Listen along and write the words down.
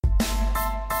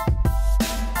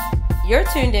You're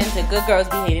tuned in to Good Girls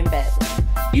Behaving Badly.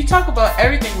 You talk about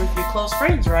everything with your close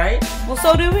friends, right? Well,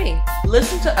 so do we.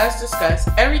 Listen to us discuss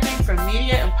everything from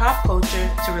media and pop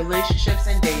culture to relationships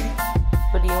and dating.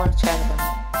 What do you want to chat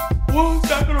about? Well, it's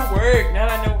not gonna work now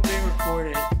that I know we're being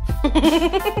recorded.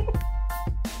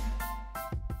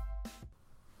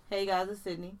 Hey guys, it's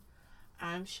Sydney.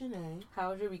 I'm Shanae.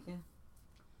 How was your weekend?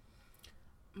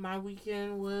 My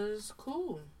weekend was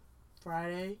cool.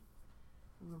 Friday,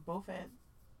 we were both at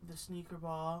the sneaker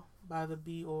ball by the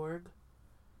B Org.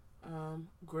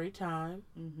 Great time.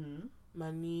 Mm-hmm. My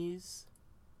knees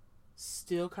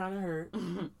still kind of hurt.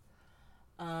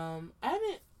 I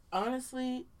didn't,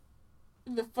 honestly,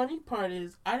 the funny part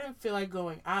is I didn't feel like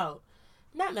going out.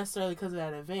 Not necessarily because of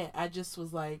that event. I just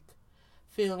was like,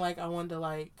 feeling like I wanted to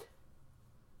like,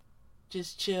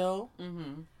 just chill.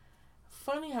 Mm-hmm.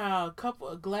 Funny how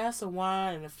a glass of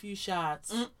wine and a few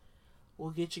shots will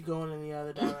get you going in the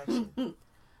other direction.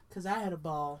 Because I had a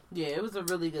ball. Yeah, it was a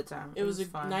really good time. It was a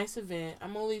fun. nice event.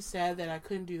 I'm only sad that I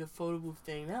couldn't do the photo booth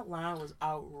thing. That line was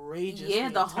outrageous. Yeah,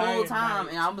 the whole time.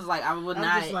 Night. And I was like, I would not.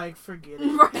 I'm just like, forget it.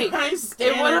 Right.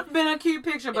 It would have been a cute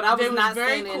picture, but I was not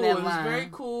standing in that line. It was very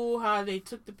cool how they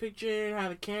took the picture and how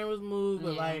the cameras moved.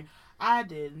 But like, I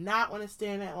did not want to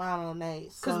stand in that line all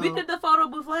night. Because we did the photo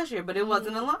booth last year, but it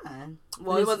wasn't a line.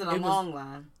 Well, it wasn't a long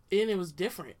line. And it was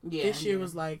different. Yeah, this year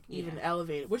was like even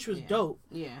elevated, which was dope.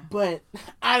 Yeah. But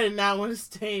I did not want to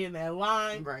stay in that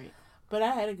line. Right. But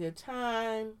I had a good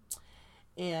time.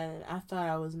 And I thought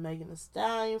I was Megan Thee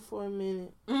Stallion for a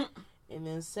minute. And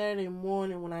then Saturday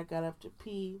morning when I got up to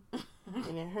pee,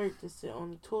 and it hurt to sit on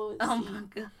the toilet seat. Oh my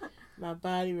God. My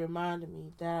body reminded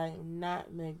me that I am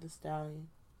not Meg Thee Stallion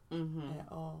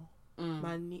at all.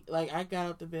 My knee, like I got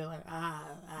up the bed like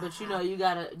But you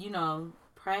gotta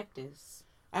practice.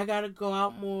 I gotta go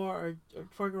out more or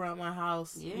twerk around my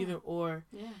house, either or.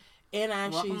 Yeah. And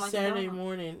actually, Saturday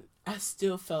morning, I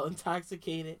still felt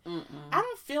intoxicated. I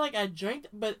don't feel like I drank,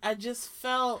 but I just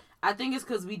felt. I think it's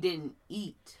because we didn't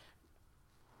eat.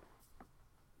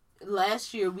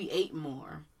 Last year, we ate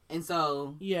more. And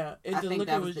so. Yeah, the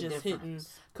liquor was just hitting.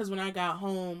 Because when I got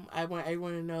home, I want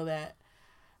everyone to know that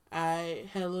I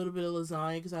had a little bit of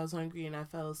lasagna because I was hungry and I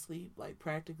fell asleep, like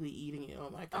practically eating it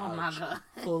on my couch. Oh my God.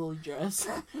 Fully dressed.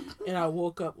 And I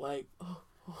woke up like,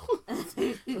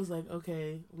 I was like,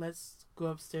 okay, let's go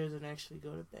upstairs and actually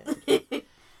go to bed.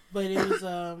 But it was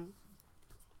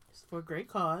for a great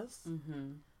cause.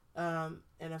 And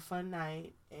a fun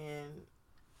night. And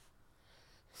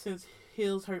since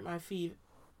heels hurt my feet,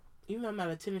 even though I'm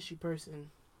not a tennis shoe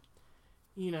person,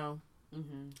 I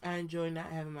enjoy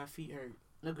not having my feet hurt.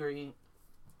 Agreed.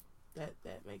 That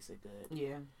makes it good.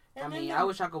 Yeah. And I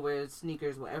wish I could wear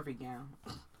sneakers with every gown.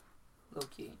 Low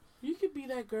key. You could be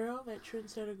that girl, that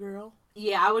trendsetter girl.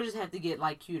 Yeah, I would just have to get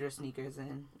like cuter sneakers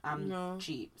and I'm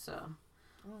cheap, so.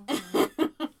 Okay.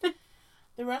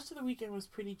 The rest of the weekend was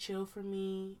pretty chill for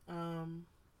me.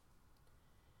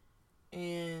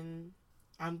 And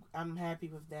I'm happy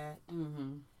with that.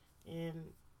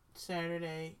 And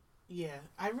Saturday,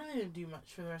 I really didn't do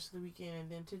much for the rest of the weekend. And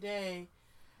then today,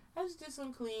 I just did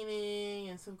some cleaning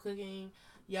and some cooking.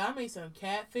 Yeah, I made some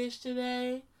catfish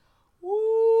today.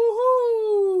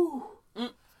 Woo-hoo!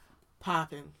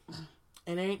 Popping.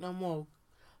 And there ain't no more.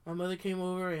 My mother came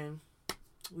over and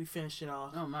we finished it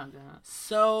off. Oh my God.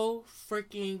 So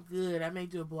freaking good. I may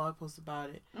do a blog post about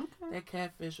it. Okay. That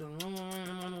catfish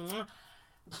was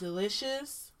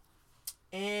delicious.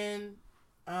 And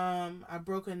I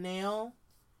broke a nail.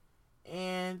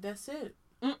 And that's it.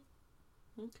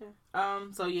 Okay.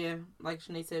 So yeah, like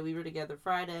Shanae said, we were together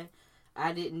Friday.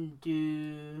 I didn't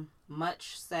do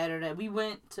much Saturday. We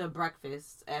went to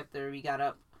breakfast after we got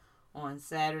up on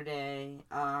Saturday.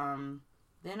 Then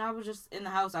I was just in the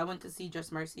house. I went to see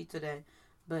Just Mercy today.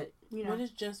 But, What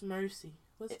is Just Mercy?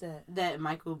 What's that? That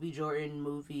Michael B. Jordan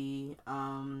movie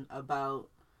about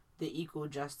the equal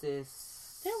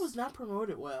justice. That was not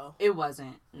promoted well. It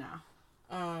wasn't, no.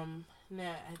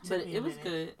 Nah, but it was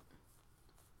good.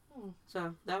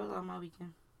 So that was all my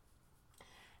weekend.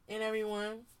 And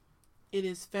everyone, it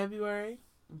is February.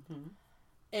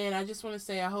 And I just want to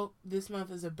say I hope this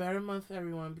month is a better month for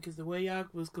everyone because the way y'all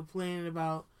was complaining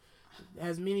about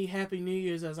as many Happy New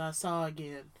Years as I saw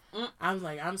again. I'm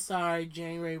like, I'm sorry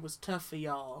January was tough for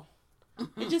y'all.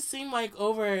 It just seemed like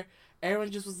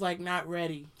everyone just was like not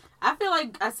ready. I feel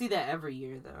like I see that every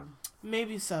year though.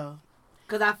 Maybe so.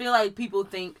 Because I feel like people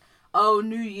think, oh,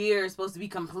 New Year is supposed to be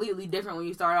completely different when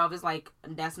you start off. It's like,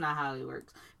 that's not how it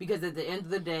works. Because at the end of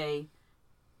the day,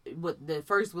 what the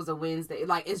first was a Wednesday.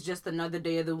 Like, it's just another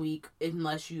day of the week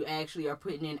unless you actually are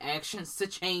putting in actions to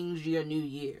change your new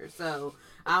year. So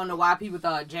I don't know why people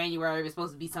thought January was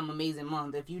supposed to be some amazing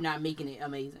month if you're not making it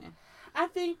amazing. I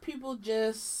think people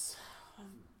just,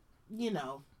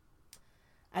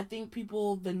 I think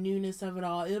the newness of it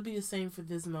all, it'll be the same for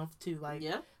this month too. Like,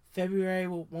 February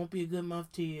won't be a good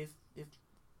month to you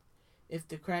if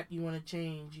the crap you want to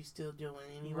change you still doing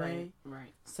anyway.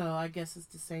 Right. So I guess it's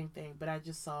the same thing, but I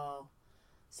just saw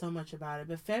so much about it.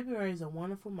 But February is a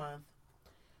wonderful month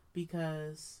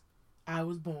because I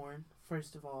was born,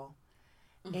 first of all,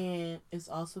 and it's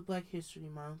also Black History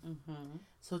Month. Mm-hmm.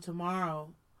 So tomorrow,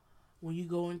 when you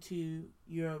go into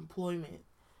your employment,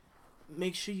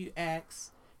 make sure you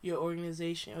ask your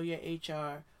organization or your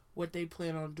HR what they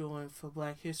plan on doing for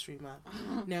Black History Month.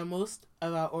 Now, most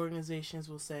of our organizations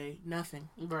will say nothing.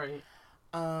 Right.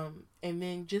 And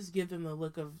then just give them a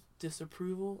look of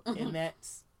disapproval, and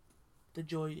that's the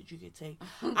joy that you can take.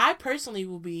 I personally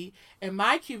will be in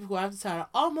my cubicle. I've decided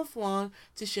all month long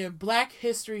to share Black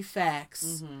history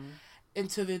facts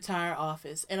into the entire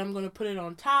office. And I'm going to put it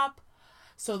on top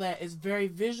so that it's very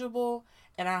visual,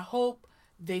 and I hope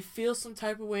they feel some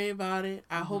type of way about it.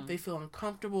 I hope they feel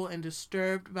uncomfortable and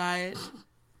disturbed by it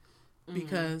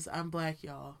because I'm Black,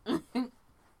 y'all. And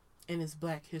it's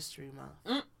Black History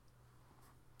Month.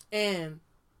 And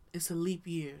it's a leap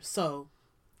year, so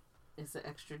it's an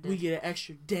extra day. We get an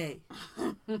extra day.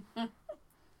 That's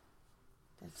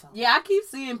all. Yeah, I keep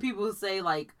seeing people say,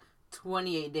 like,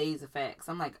 28 days of facts.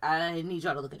 I'm like, I need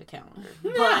y'all to look at the calendar.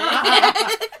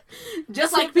 But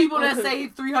just like people that say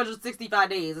 365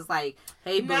 days, it's like,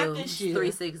 hey, boo,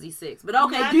 366. But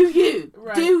okay, do you.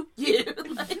 Right. Do you.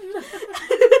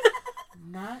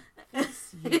 Not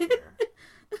this year.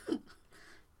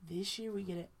 This year we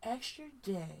get an extra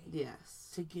day.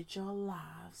 Yes. To get your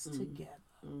lives together.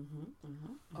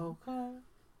 Okay.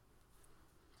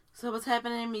 So what's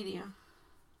happening in media?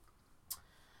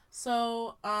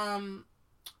 So,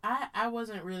 I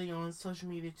wasn't really on social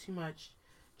media too much,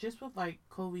 just with like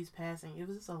Kobe's passing. It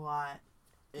was just a lot.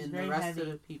 And the rest of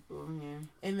the people, yeah.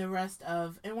 And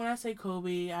when I say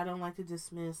Kobe, I don't like to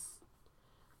dismiss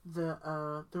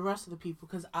the rest of the people,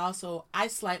 because also I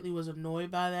slightly was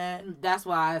annoyed by that. That's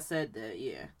why I said that,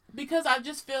 yeah. Because I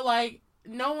just feel like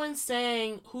no one's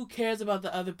saying who cares about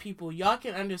the other people. Y'all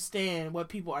can understand what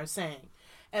people are saying,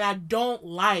 and I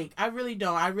really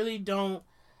don't.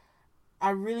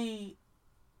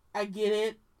 I get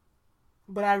it,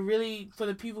 but for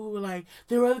the people who were like,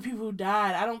 there were other people who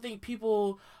died, I don't think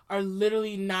people are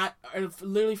literally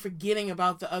forgetting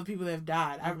about the other people that have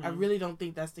died. I really don't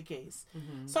think that's the case.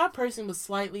 So I personally was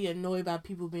slightly annoyed by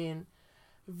people being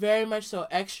very much so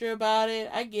extra about it.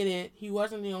 I get it. He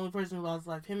wasn't the only person who lost his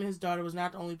life. Him and his daughter was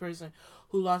not the only person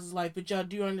who lost his life. But y'all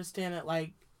do understand that,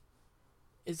 like,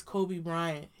 it's Kobe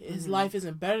Bryant. His life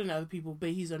isn't better than other people, but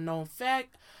he's a known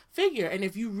figure. And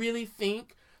if you really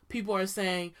think people are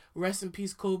saying rest in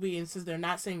peace Kobe, and since they're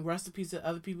not saying rest in peace to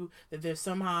other people, that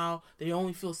they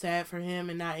only feel sad for him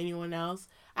and not anyone else,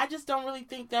 I just don't really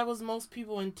think that was most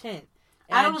people's intent.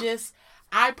 And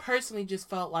I personally just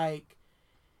felt like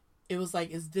it was like,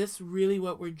 is this really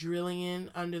what we're drilling in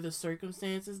under the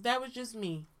circumstances? That was just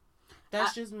me.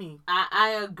 That's just me.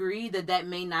 I agree that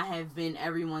may not have been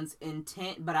everyone's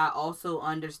intent, but I also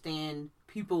understand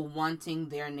people wanting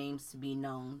their names to be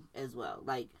known as well.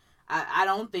 Like, I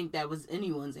don't think that was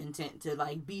anyone's intent to,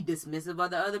 like, be dismissive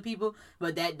of the other people,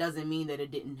 but that doesn't mean that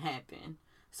it didn't happen.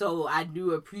 So I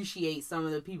do appreciate some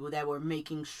of the people that were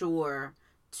making sure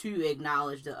to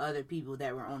acknowledge the other people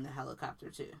that were on the helicopter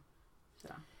too.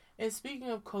 So. And speaking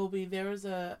of Kobe, there was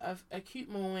a cute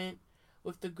moment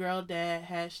with the girl dad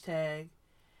hashtag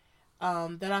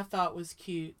that I thought was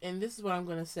cute. And this is what I'm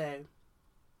going to say.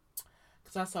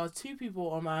 Because I saw two people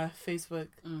on my Facebook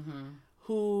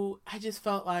who I just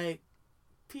felt like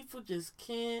people just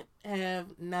can't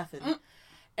have nothing.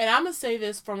 And I'm going to say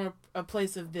this from a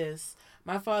place of this.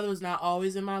 My father was not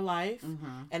always in my life.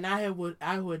 And I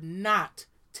would not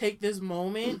take this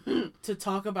moment to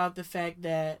talk about the fact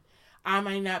that I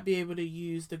might not be able to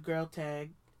use the girl dad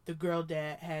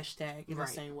hashtag in the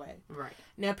same way. Right.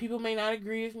 Now, people may not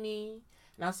agree with me,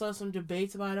 and I saw some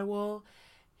debates about it. Well,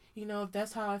 if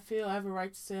that's how I feel, I have a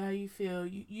right to say how you feel.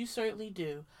 You certainly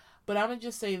do. But I'm going to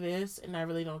just say this, and I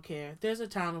really don't care. There's a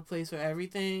time and place for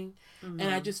everything, and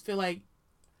I just feel like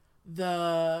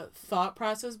the thought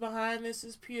process behind this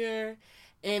is pure.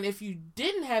 And if you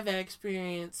didn't have that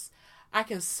experience, I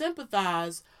can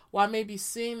sympathize why maybe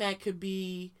seeing that could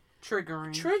be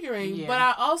triggering, yeah. But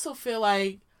I also feel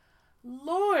like,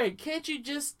 Lord, can't you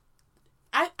just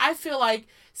I feel like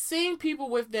seeing people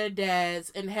with their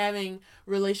dads and having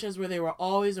relations where they were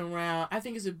always around, I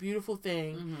think is a beautiful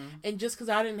thing. Mm-hmm. And just because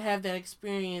I didn't have that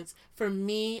experience, for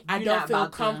me, I don't feel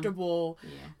comfortable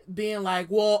being like,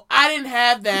 well, I didn't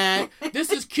have that.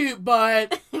 This is cute,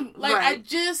 but like I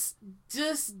just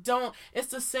don't. It's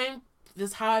the same.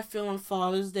 This how I feel on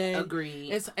Father's Day.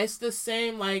 Agreed. It's the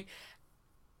same. Like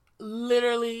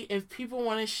literally, if people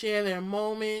want to share their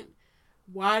moment,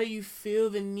 why do you feel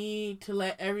the need to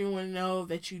let everyone know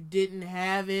that you didn't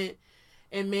have it?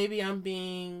 And maybe I'm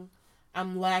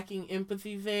lacking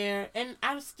empathy there. And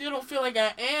I still don't feel like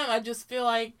I am. I just feel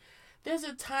like there's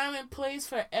a time and place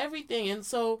for everything. And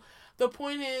so the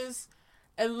point is,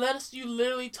 unless you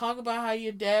literally talk about how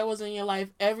your dad was in your life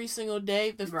every single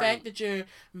day, the fact that you're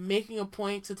making a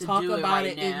point to talk about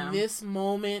it in this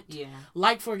moment,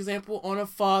 like for example on a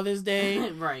Father's Day,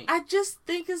 right? I just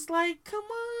think it's like, come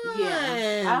on.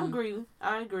 Yeah, I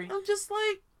agree. I'm just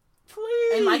like,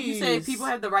 please. And like you said, people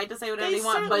have the right to say whatever they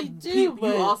want, but you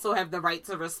also have the right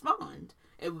to respond.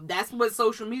 That's what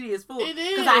social media is for. It is.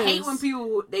 Because I hate when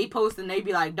people, they post and they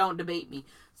be like, don't debate me.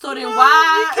 So then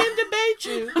why? We can debate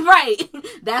you.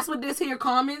 Right. That's what this here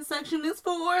comment section is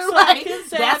for. So like,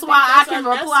 that's why I can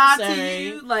reply to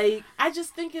you. Like, I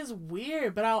just think it's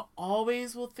weird, but I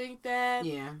always will think that.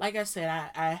 Yeah. Like I said,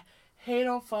 I hate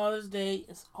on Father's Day.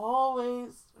 It's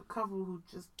always a couple who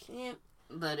just can't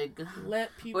let it go.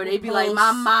 Let people Or they be post. like,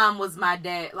 my mom was my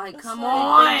dad. Like, it's come like,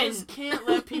 on. They just can't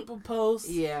let people post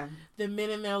the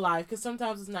men in their life. Because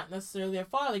sometimes it's not necessarily their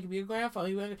father. It could be a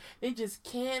grandfather. They just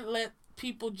can't let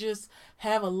people just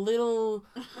have a little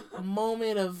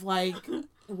moment of like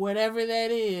whatever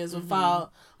that is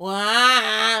without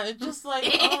it's just like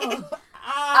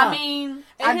I mean,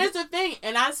 and here's the thing,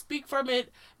 and I speak from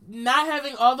it not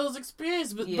having all those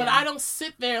experiences, but I don't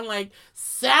sit there and like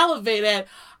salivate at,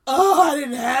 oh, I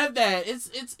didn't have that.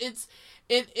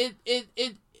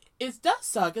 It does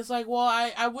suck. It's like, well,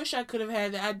 I wish I could have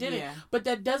had that. I didn't. Yeah. But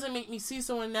that doesn't make me see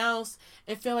someone else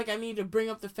and feel like I need to bring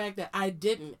up the fact that I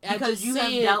didn't. Because you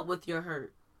have dealt with your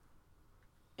hurt.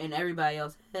 And everybody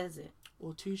else has it.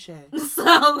 Well, touche. So.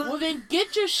 Well, then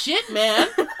get your shit, man.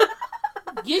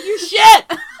 Get your shit.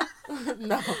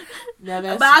 No,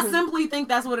 that's. But I simply think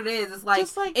that's what it is. It's like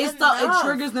it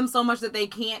triggers them so much that they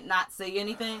can't not say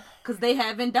anything because they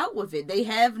haven't dealt with it. They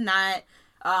have not,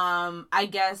 I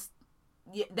guess,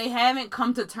 they haven't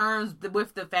come to terms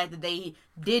with the fact that they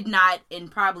did not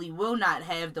and probably will not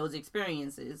have those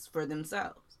experiences for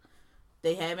themselves.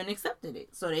 They haven't accepted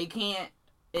it. So they can't,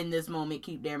 in this moment,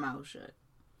 keep their mouth shut.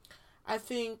 I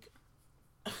think,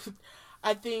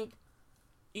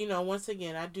 once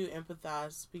again, I do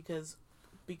empathize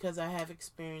because I have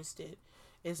experienced it.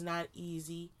 It's not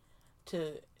easy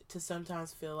to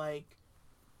sometimes feel like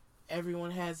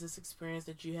everyone has this experience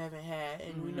that you haven't had,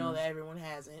 and we know that everyone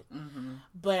hasn't. Mm-hmm.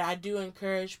 But I do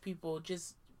encourage people,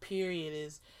 just period,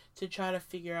 is to try to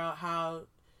figure out how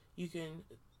you can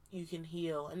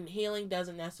heal. And healing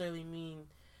doesn't necessarily mean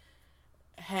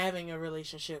having a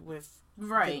relationship with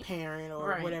the parent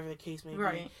or whatever the case may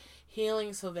be.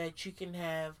 Healing so that you can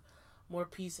have more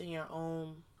peace in your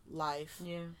own life.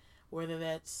 Yeah. Whether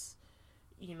that's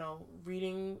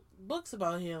reading books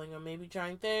about healing, or maybe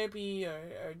trying therapy,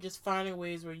 or just finding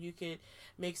ways where you could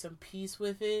make some peace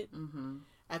with it,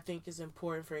 I think is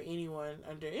important for anyone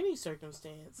under any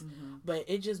circumstance. Mm-hmm. But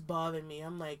it just bothered me.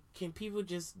 I'm like, can people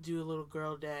just do a little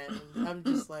girl dad? And I'm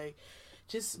just like,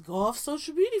 just go off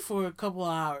social media for a couple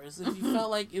of hours. If you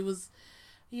felt like it was,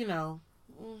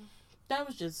 that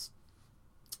was just...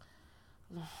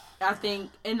 I think,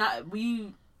 and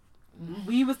we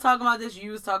was talking about this,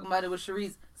 you was talking about it with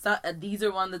Sharice. So, these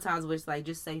are one of the times where it's like,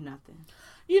 just say nothing.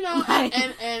 Like,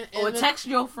 and or text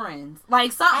your friends.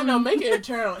 Like, something. I know, make it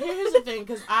internal. Here's the thing,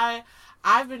 because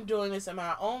I've been doing this in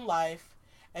my own life,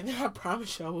 and then I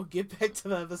promise you I will get back to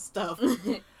the other stuff.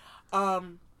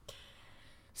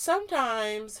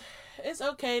 Sometimes it's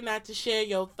okay not to share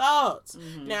your thoughts.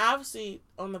 Mm-hmm. Now, obviously,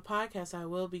 on the podcast I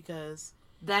will, because...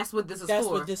 That's what this is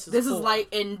for. This is for.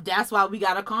 Like, and that's why we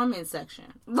got a comment section.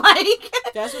 Like,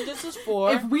 that's what this is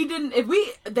for.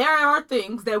 There are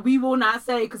things that we will not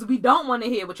say because we don't want to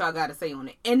hear what y'all got to say on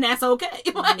it, and that's okay.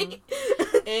 Like,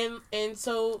 and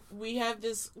so we have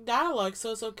this dialogue.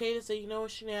 So it's okay to say, you know what,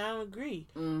 Shanae, I don't agree.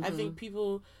 Mm-hmm. I think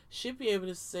people should be able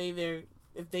to say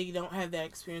if they don't have that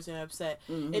experience and upset.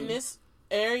 Mm-hmm. In this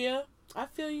area, I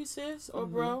feel you, sis or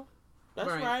bro. That's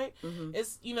right. Mm-hmm.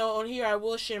 It's, on here I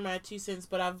will share my 2 cents,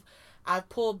 but I've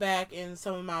pulled back in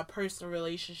some of my personal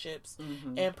relationships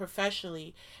and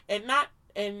professionally, and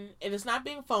it's not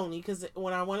being phony, because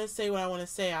when I want to say what I want to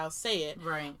say, I'll say it.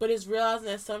 Right. But it's realizing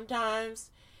that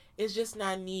sometimes it's just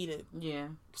not needed. Yeah.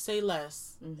 Say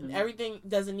less. Mm-hmm. And everything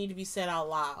doesn't need to be said out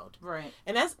loud. Right.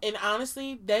 And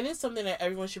honestly, that is something that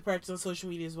everyone should practice on social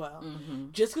media as well.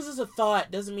 Mm-hmm. Just because it's a thought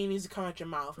doesn't mean it needs to come out your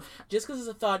mouth. Just because it's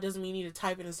a thought doesn't mean you need to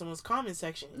type it in someone's comment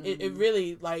section. Mm-hmm.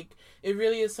 It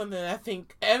really is something that I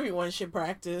think everyone should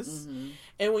practice. Mm-hmm.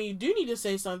 And when you do need to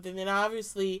say something, then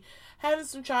obviously having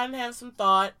some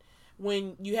thought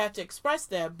when you have to express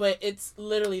that. But it's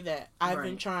literally that. I've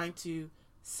been trying to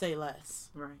say less.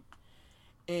 Right.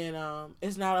 And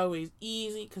it's not always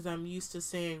easy because I'm used to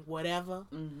saying whatever.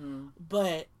 Mm-hmm.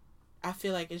 But I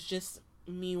feel like it's just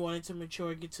me wanting to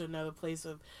mature, get to another place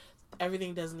of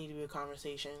everything doesn't need to be a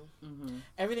conversation. Mm-hmm.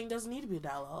 Everything doesn't need to be a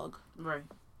dialogue. Right.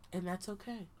 And that's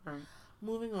okay. Right.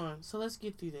 Moving on. So let's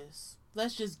get through this.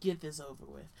 Let's just get this over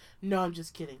with. No, I'm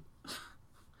just kidding.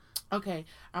 Okay.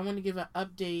 I want to give an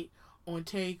update on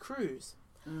Terry Crews.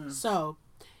 Mm. So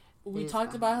we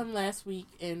talked about him last week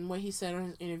and what he said on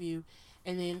his interview.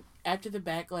 And then after the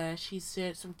backlash, he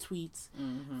said some tweets.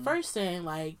 Mm-hmm. First saying,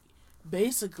 like,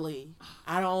 basically,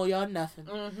 I don't owe y'all nothing.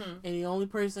 Mm-hmm. And the only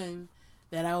person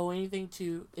that I owe anything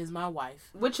to is my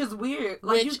wife. Which is weird.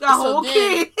 Like, you got whole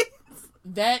kids.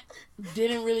 That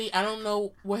didn't really, I don't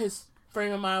know what his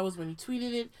frame of mind was when he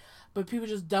tweeted it, but people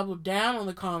just doubled down on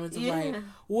the comments of like,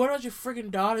 what about your freaking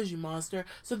daughters, you monster?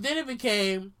 So then it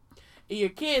became... your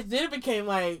kids, then it became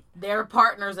like their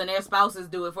partners and their spouses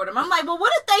do it for them. I'm like, but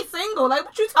what if they single? Like,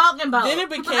 what you talking about? Then it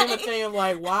became a thing of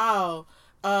like, wow.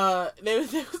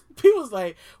 People was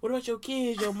like, what about your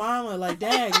kids, your mama? Like,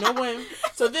 dang, no one.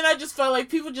 So then I just felt like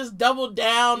people just doubled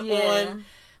down on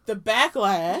the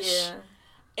backlash. Yeah.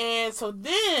 And so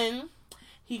then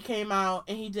he came out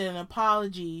and he did an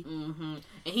apology. Mm-hmm.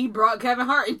 And he brought Kevin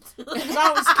Hart into it. If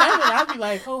I was Kevin, I'd be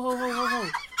like, ho, ho, ho, ho, ho.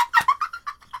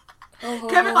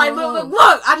 Kevin, like, look,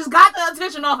 I just got the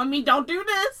attention off of me. Don't do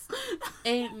this.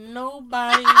 Ain't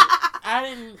nobody,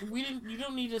 you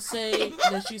don't need to say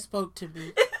that you spoke to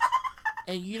me.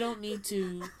 And you don't need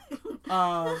to,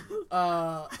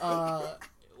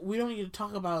 we don't need to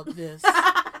talk about this.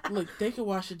 Look, they can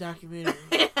watch the documentary.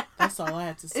 That's all I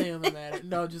have to say on the matter.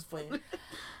 No, just playing.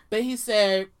 But he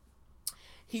said,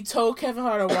 he told Kevin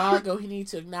Hart a while ago he needs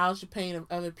to acknowledge the pain of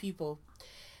other people.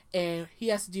 And he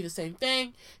has to do the same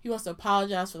thing. He wants to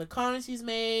apologize for the comments he's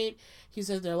made. He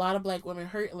says there are a lot of black women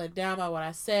hurt and let down by what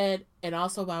I said and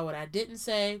also by what I didn't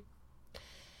say.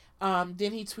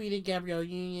 Then he tweeted, Gabrielle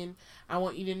Union, I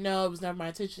want you to know it was never my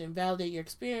intention to invalidate your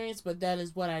experience, but that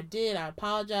is what I did. I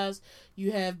apologize.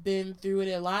 You have been through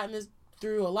a lot in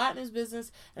this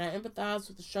business, and I empathize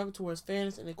with the struggle towards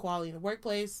fairness and equality in the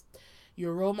workplace.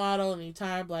 You're a role model in the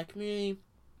entire black community.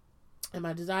 And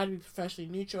my desire to be professionally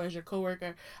neutral as your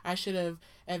coworker, I should have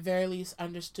at very least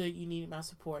understood you needed my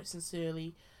support.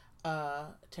 Sincerely,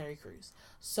 Terry Crews.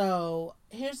 So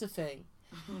here's the thing.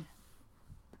 Mm-hmm.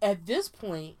 At this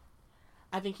point,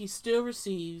 I think he still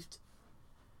received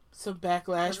some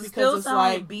backlash because it's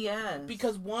like BS.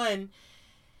 Because one,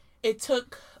 it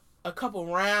took a couple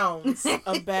rounds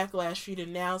of backlash for you to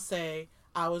now say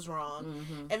I was wrong,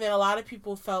 and then a lot of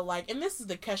people felt like, and this is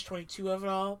the catch-22 of it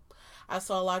all. I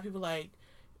saw a lot of people like,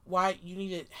 why you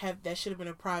need to have, that should have been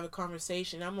a private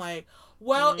conversation. I'm like,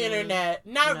 well, internet,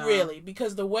 not really,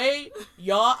 because the way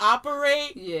y'all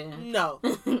operate, no.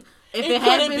 If it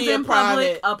happens in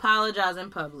public, apologize in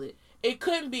public. It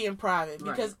couldn't be in private,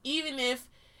 because even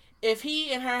if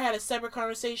he and her had a separate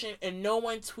conversation and no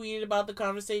one tweeted about the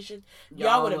conversation,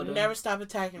 y'all would have never stopped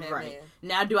attacking that man.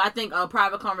 Now, do I think a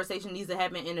private conversation needs to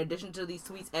happen in addition to these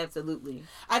tweets? Absolutely.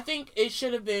 I think it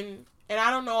should have been, and I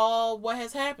don't know all what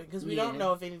has happened, because we don't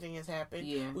know if anything has happened.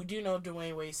 Yeah. We do know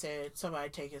Dwayne Wade said somebody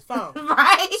take his phone.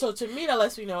 Right. So to me, that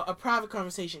lets me know a private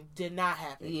conversation did not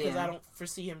happen, because I don't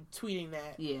foresee him tweeting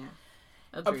that. Yeah.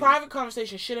 Agreed. A private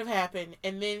conversation should have happened,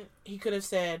 and then he could have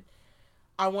said,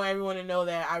 I want everyone to know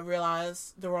that I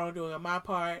realize the wrongdoing on my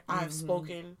part. I have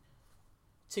spoken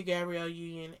to Gabrielle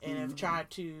Union and have tried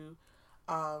to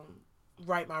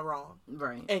right my wrong.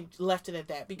 Right. And left it at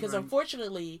that. Because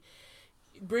unfortunately,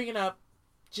 bringing up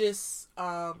just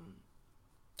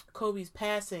Kobe's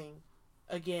passing,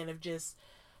 again, of just,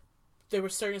 there were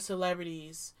certain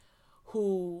celebrities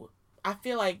who I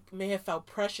feel like may have felt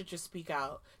pressure to speak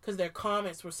out because their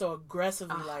comments were so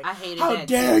aggressively like, how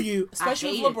dare you?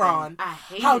 Especially with LeBron.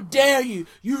 How dare you?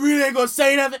 You really ain't gonna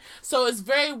say nothing? So it's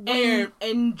very weird.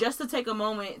 And just to take a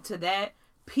moment to that,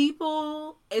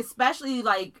 people, especially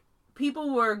like,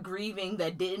 people were grieving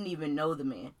that didn't even know the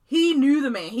man. He knew the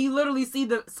man. He literally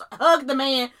hugged the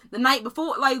man the night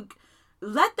before. Like,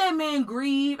 let that man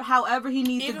grieve however he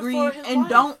needs to grieve, and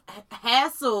don't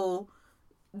hassle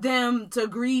them to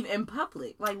grieve in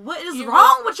public. Like, what is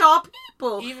wrong with y'all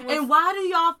people? And why do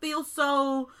y'all feel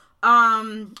so,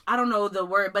 I don't know the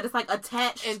word, but it's like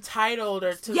attached. Entitled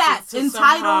or to entitled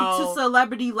somehow... to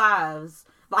celebrity lives.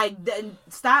 Like,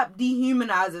 stop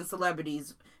dehumanizing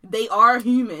celebrities. They are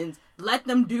humans. Let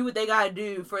them do what they gotta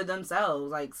do for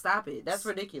themselves. Like, stop it. That's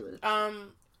ridiculous.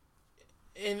 And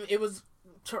it was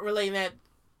relating that,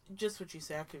 just what you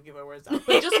said. I couldn't get my words out.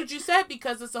 But just what you said,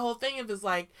 because it's the whole thing of it's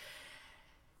like,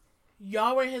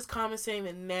 y'all were in his comments saying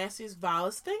the nastiest,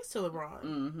 vilest things to LeBron.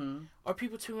 Mm-hmm. Or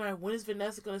people tweeting like, when is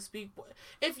Vanessa going to speak?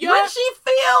 If y'all, when she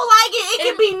feel like it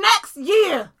can be next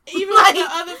year. Even like the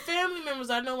other family members.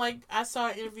 I know, like, I saw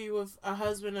an interview with a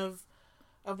husband of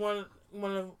one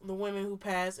of the women who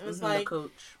passed. And it's like, the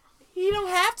coach. He don't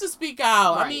have to speak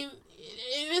out. Right. I mean,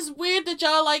 it is weird that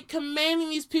y'all like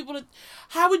commanding these people to.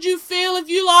 How would you feel if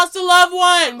you lost a loved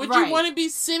one? Would you want to be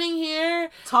sitting here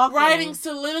writing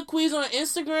soliloquies on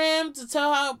Instagram to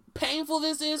tell how painful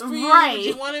this is for you? Would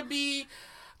you want to be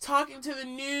talking to the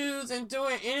news and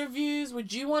doing interviews?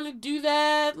 Would you want to do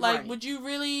that? Like, would you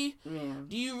really? Yeah.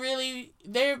 Do you really?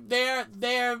 They're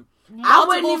I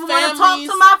wouldn't even want to talk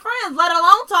to my friends, let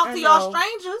alone talk to y'all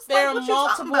strangers. There are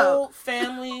multiple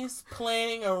families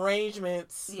planning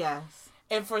arrangements. Yes.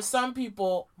 And for some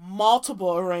people,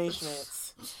 multiple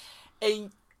arrangements.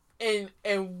 And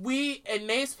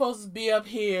they supposed to be up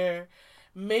here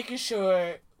making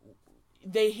sure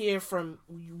they hear from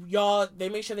y'all. They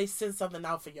make sure they send something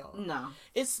out for y'all. No.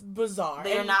 It's bizarre.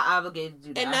 They are not obligated to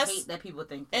do that. And I hate that people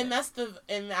think that.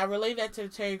 And I relate that to the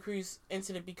Terry Crews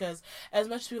incident because as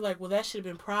much as people are like, well, that should have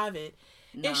been private.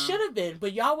 No. It should have been,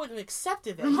 but y'all wouldn't have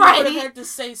accepted that. Right. You would have had to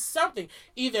say something.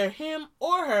 Either him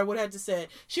or her would have to say,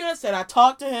 she would have said, I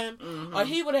talked to him, or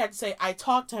he would have had to say, I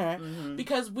talked to her,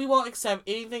 because we won't accept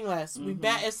anything less.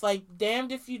 It's like,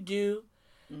 damned if you do,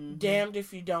 damned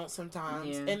if you don't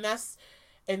sometimes. Yeah.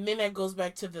 And then that goes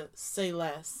back to the say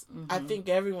less. I think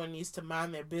everyone needs to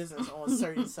mind their business on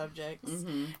certain subjects.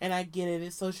 And I get it.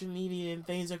 It's social media and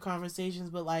things are conversations,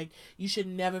 but like, you should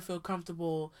never feel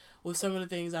comfortable with some of the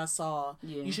things I saw.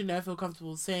 Yeah. You should never feel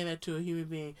comfortable saying that to a human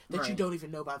being that you don't even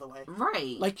know, by the way.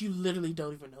 Right. Like, you literally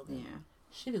don't even know them. Yeah.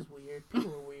 Shit is weird.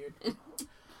 People are weird.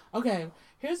 Okay,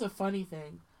 here's a funny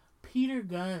thing. Peter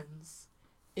Gunz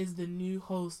is the new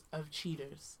host of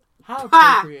Cheaters. How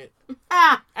appropriate.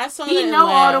 I saw that. He know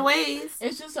all the ways.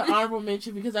 It's just an honorable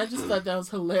mention because I just thought that was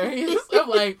hilarious. I'm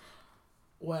like,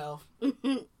 well,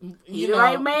 you the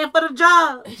right man for the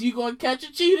job. If you gonna catch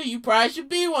a cheater, you probably should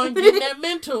be one. Get that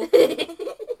mental.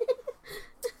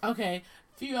 Okay,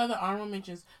 a few other honorable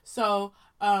mentions. So,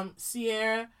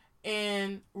 Sierra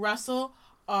and Russell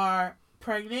are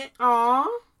pregnant. Aww.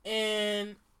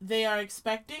 And they are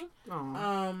expecting.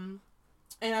 Aww.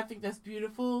 And I think that's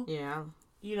beautiful. Yeah.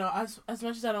 You know, as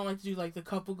much as I don't like to do, like, the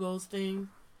couple goals thing,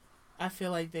 I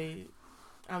feel like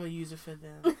I'm a user for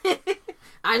them.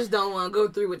 I just don't want to go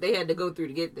through what they had to go through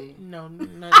to get there. No,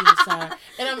 not either side.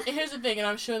 And here's the thing, and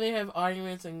I'm sure they have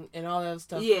arguments and all that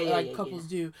stuff couples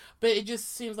do, but it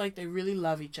just seems like they really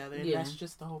love each other, and that's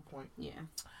just the whole point. Yeah.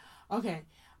 Okay.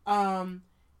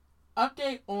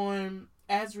 Update on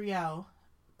Azriel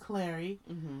Clary.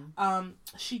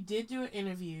 She did do an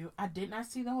interview. I did not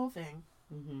see the whole thing.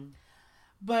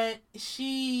 But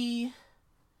she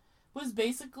was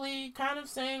basically kind of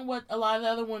saying what a lot of the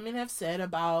other women have said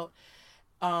about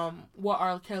what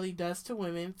R. Kelly does to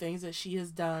women, things that she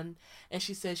has done. And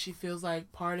she says she feels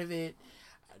like part of it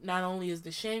not only is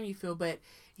the shame you feel, but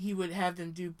he would have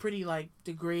them do pretty, like,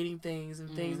 degrading things and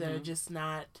things that are just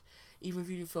not, even if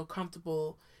you didn't feel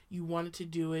comfortable, you wanted to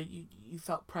do it, you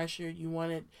felt pressured, you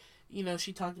wanted, you know,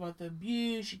 she talked about the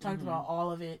abuse, she talked about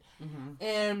all of it.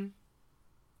 And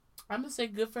I'm going to say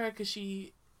good for her because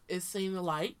she is seeing the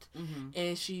light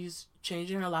and she's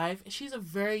changing her life. And she's a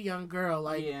very young girl.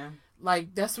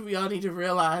 Like, that's what we all need to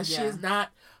realize. Yeah. She is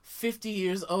not 50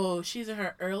 years old. She's in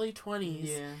her early 20s.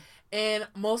 Yeah. And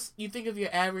you think of your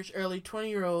average early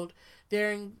 20-year-old,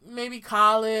 they're in maybe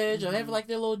college or they have like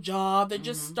their little job. They're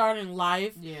just starting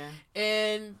life. Yeah.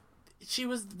 And she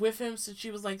was with him since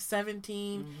she was like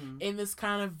 17 in this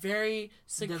kind of very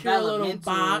secure little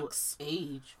box.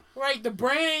 Age. Right, the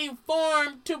brain ain't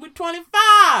formed till we're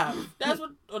 25. That's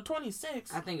what, or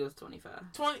 26. I think it was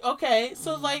 25. 20. Okay,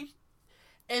 so like,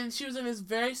 and she was in this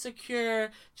very secure,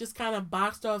 just kind of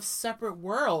boxed off, separate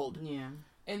world. Yeah.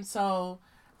 And so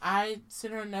I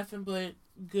sent her nothing but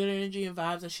good energy and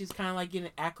vibes that she's kind of like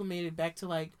getting acclimated back to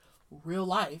like real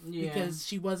life because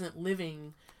she wasn't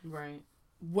living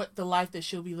what the life that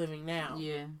she'll be living now.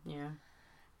 Yeah.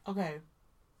 Okay.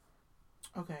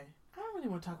 I don't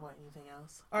really want to talk about anything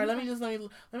else. All right, let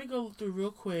me go through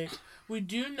real quick. We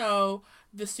do know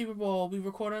the Super Bowl. We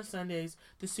record on Sundays.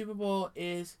 The Super Bowl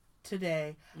is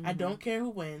today. Mm-hmm. I don't care who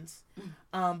wins,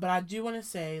 but I do want to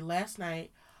say last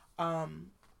night,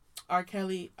 R.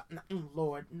 Kelly,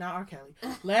 not R. Kelly.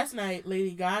 Last night,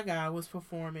 Lady Gaga was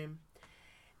performing,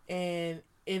 and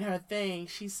in her thing,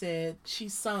 she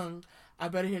sung, "I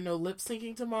better hear no lip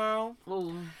syncing tomorrow."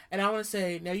 Ooh. And I want to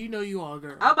say, now you know you all,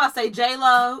 girl. I was about to say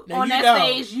J-Lo on that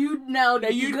stage. You know, now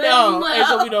you know. And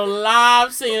so we know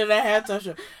live singing at that halftime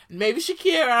show. Maybe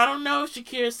Shakira. I don't know if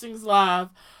Shakira sings live,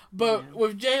 but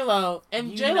with J-Lo,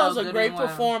 and J-Lo's a great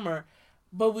performer,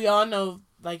 but we all know.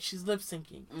 Like, she's lip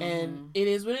syncing. Mm-hmm. And it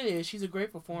is what it is. She's a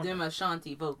great performer. Them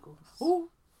Ashanti vocals. Ooh.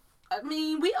 I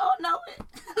mean, we all know it.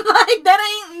 Like,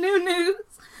 that ain't new news.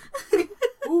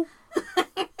 Ooh.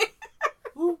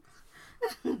 Ooh.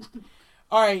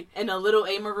 All right. And a little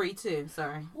A. Marie, too.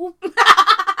 Sorry.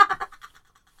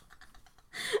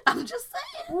 I'm just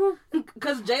saying.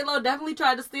 Because J-Lo definitely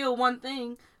tried to steal one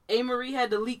thing. A. Marie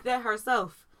had to leak that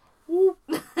herself.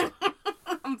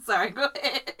 I'm sorry. Go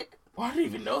ahead. Oh, I didn't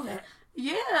even know that.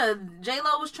 Yeah,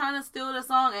 J-Lo was trying to steal the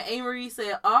song, and A. Marie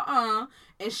said, and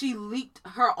she leaked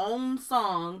her own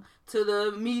song to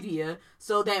the media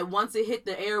so that once it hit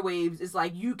the airwaves, it's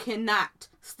like, you cannot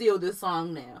steal this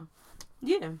song now.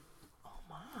 Yeah. Oh,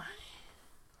 my.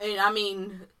 And, I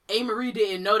mean, A. Marie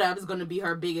didn't know that was going to be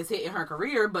her biggest hit in her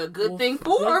career, but good thing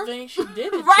for her. Good thing she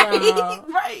did it, right,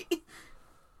 right.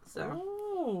 So.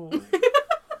 Ooh.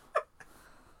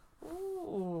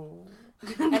 Ooh.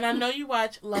 And I know you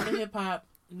watch Love and Hip Hop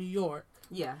New York.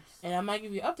 Yes. And I might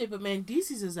give you an update, but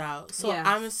Mendeecees is out. So yes.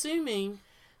 I'm assuming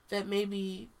that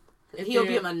maybe he'll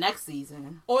be in the next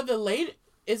season. Or the later.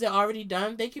 Is it already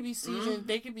done? They could be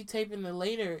they could be taping the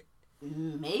later.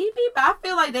 Maybe, but I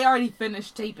feel like they already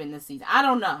finished taping this season. I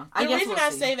don't know. The reason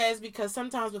I say that is because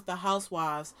sometimes with the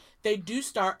Housewives, they do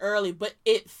start early, but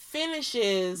it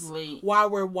finishes late while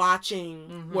we're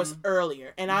watching what's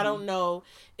earlier. And I don't know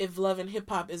if Love and Hip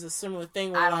Hop is a similar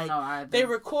thing where I don't know either. They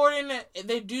recording it,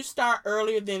 they do start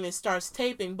earlier than it starts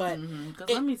taping, but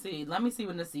let me see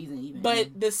when the season even. But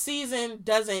ends. The season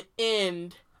doesn't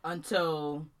end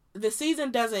until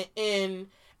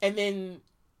and then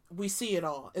we see it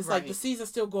all. It's like the season's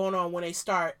still going on when they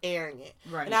start airing it.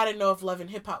 Right. And I didn't know if Love and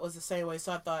Hip Hop was the same way,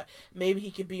 so I thought maybe he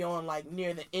could be on like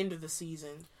near the end of the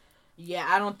season. Yeah,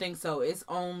 I don't think so. It's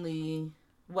only,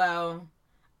 because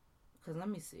let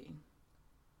me see.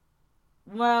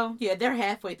 Well, yeah, they're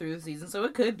halfway through the season, so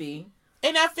it could be.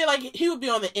 And I feel like he would be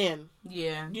on the end.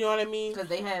 Yeah. You know what I mean? Because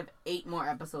they have 8 more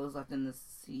episodes left in the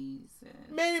season.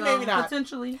 Maybe not.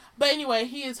 Potentially. But anyway,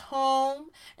 he is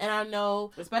home, and I know...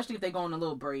 Especially if they go on a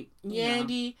little break.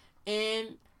 Yandy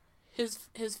and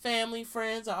his family,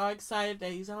 friends are all excited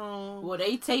that he's home. Well,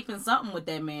 they taping something with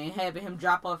that man, having him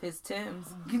drop off his Timbs.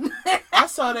 I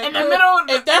saw that in the middle of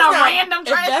random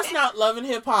trash. If that's not Love and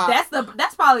Hip Hop.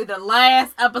 That's probably the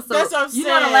last episode. That's what I'm saying. You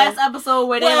know the last episode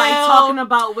where they're like talking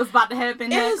about what's about to happen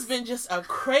next? It has been just a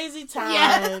crazy time.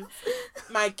 Yes.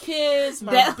 My kids,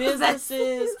 my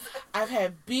businesses. I've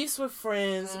had beefs with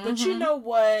friends. But you know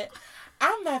what?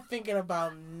 I'm not thinking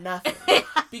about nothing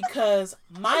because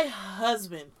my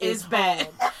husband is bad.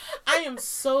 I am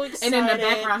so excited. And in the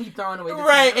background, he's throwing away the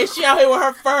right, and she out here with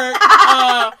her fur.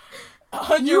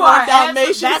 101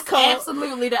 Dalmatians That's coat.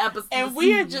 Absolutely the episode. And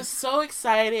we are just so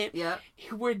excited. Yep.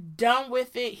 We're done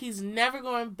with it. He's never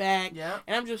going back. Yep.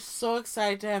 And I'm just so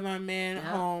excited to have my man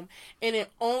home. And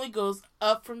it only goes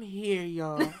up from here,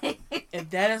 y'all. If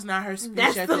that is not her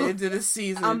speech at the end of the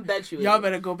season, I bet you y'all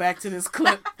better go back to this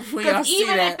clip when y'all see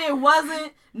even that. If it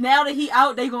wasn't, now that he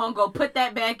out, they gonna go put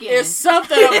that back in. There's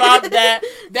something about that.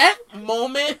 That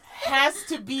moment has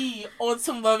to be on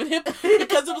some Love and Hip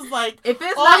because it was like if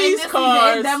it's all not these in this cars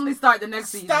season, it definitely start the next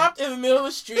season. Stopped in the middle of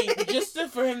the street just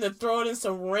for him to throw it in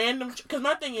some random. Because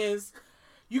my thing is,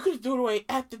 you could have threw it away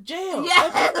at the jail.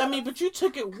 Yeah. I mean, but you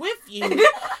took it with you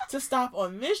to stop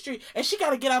on this street, and she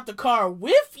got to get out the car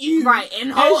with you, right?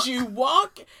 And as you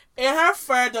walk,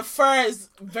 and the fur is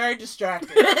very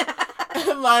distracting,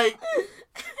 like.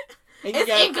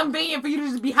 It's inconvenient for you to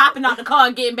just be hopping out the car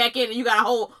and getting back in, and you got a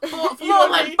whole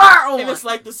full like fur on. And it's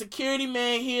like the security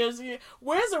man hears,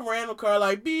 where's a rental car?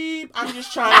 Like, beep. I'm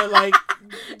just trying to like.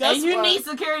 And you need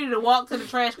security to walk to the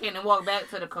trash can and walk back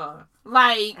to the car.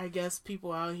 Like, I guess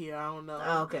people out here, I don't know.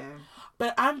 Okay.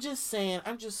 But I'm just saying,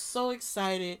 I'm just so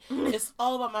excited. It's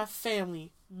all about my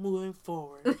family moving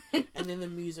forward, and then the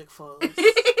music follows,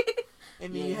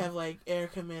 and then you have like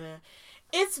Erica Mena.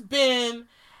 It's been.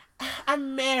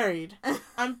 I'm married.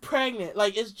 I'm pregnant.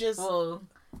 Like, it's just... Well,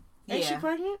 Ain't she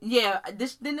pregnant? Yeah.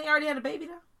 Didn't they already have a baby,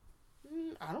 though?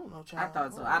 I don't know, child. I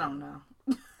thought so. I don't know.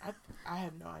 I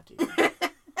have no idea.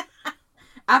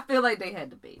 I feel like they had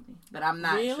the baby, but I'm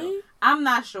not really? sure. I'm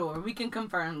not sure. We can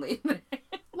confirm later.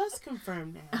 Let's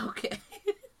confirm now. Okay.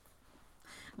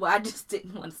 Well, I just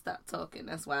didn't want to stop talking.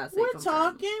 That's why I said We're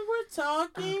confirm.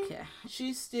 talking. Okay.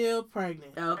 She's still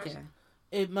pregnant. Okay.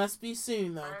 It must be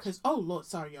soon though, cause oh Lord,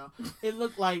 sorry y'all. It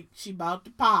looked like she about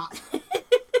to pop.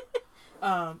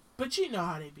 But you know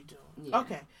how they be doing. Yeah.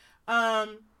 Okay. All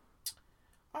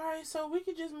right, so we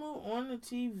could just move on to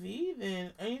TV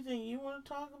then. Anything you want to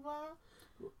talk about?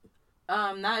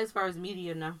 Not as far as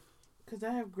media, no. Cause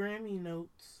I have Grammy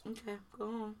notes. Okay, go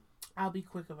on. I'll be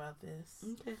quick about this.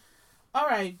 Okay. All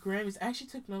right, Grammys. I actually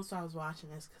took notes while I was watching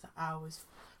this because I always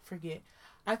forget.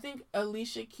 I think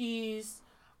Alicia Keys.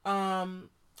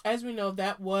 As we know,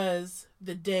 that was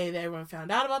the day that everyone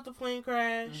found out about the plane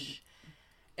crash.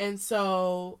 And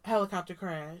so, helicopter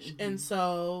crash. And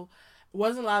so, it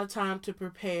wasn't a lot of time to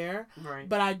prepare. Right.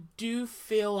 But I do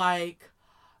feel like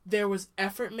there was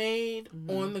effort made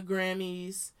on the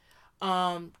Grammys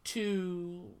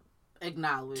to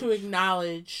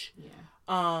acknowledge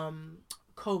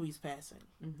Kobe's passing.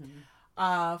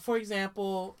 For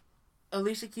example,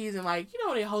 Alicia Keys and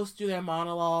they hosts do their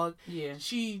monologue. Yeah.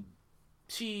 She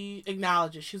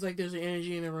acknowledges. She's like, there's an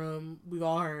energy in the room. We've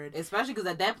all heard. Especially because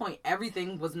at that point,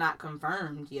 everything was not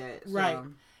confirmed yet. So. Right.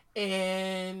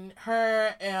 And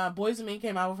her, Boys and Men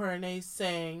came out with her and they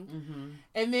sang.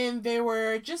 And then there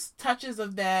were just touches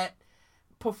of that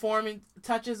performing,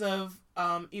 touches of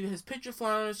either his picture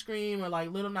flying on the screen or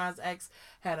Lil Nas X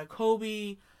had a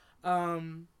Kobe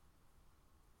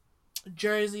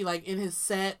jersey in his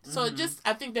set. So it just,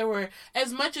 I think there were,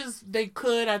 as much as they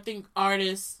could, I think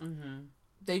artists,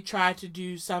 they tried to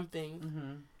do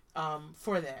something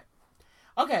for that.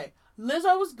 Okay,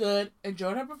 Lizzo was good.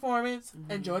 Enjoyed her performance.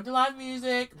 Enjoyed the live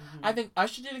music. I think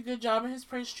Usher did a good job in his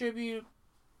Prince tribute.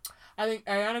 I think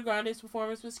Ariana Grande's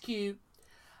performance was cute.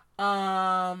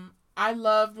 I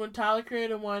loved when Tyler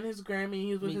Creator won his Grammy.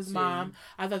 He was with his mom.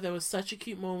 I thought that was such a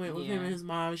cute moment with him and his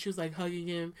mom. She was hugging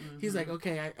him. He's like,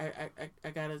 okay, I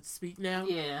gotta speak now.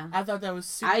 Yeah. I thought that was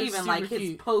super, I even super like cute.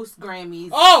 his post Grammys.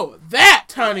 Oh, that,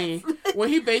 honey. When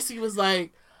he basically was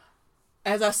like,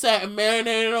 as I sat and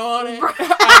marinated on it,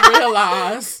 I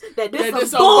realized that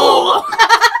this a bull.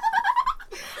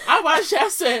 I watched that. I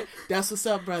said, "That's what's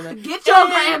up, brother. Get your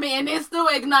Grammy and then still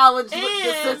acknowledge what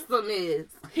the system is."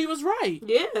 He was right.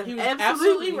 Yeah, he was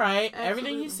absolutely right. Absolutely.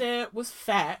 Everything he said was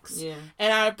facts. Yeah,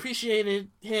 and I appreciated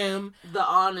him. The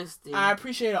honesty. I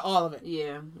appreciated all of it.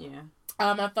 Yeah, yeah.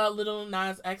 I thought Lil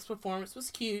Nas X performance was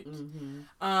cute.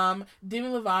 Demi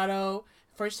Lovato.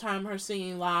 First time her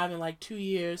singing live in 2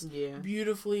 years. Yeah.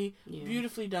 Beautifully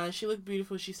done. She looked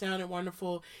beautiful. She sounded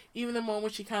wonderful. Even the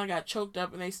moment she kind of got choked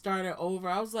up and they started over,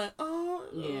 I was like, oh.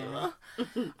 Yeah.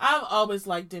 I've always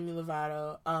liked Demi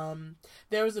Lovato.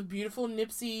 There was a beautiful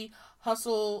Nipsey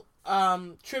Hussle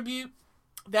tribute.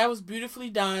 That was beautifully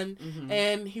done.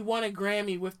 And he won a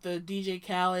Grammy with the DJ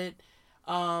Khaled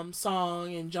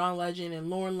song, and John Legend and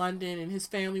Lauren London and his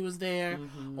family was there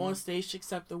on stage to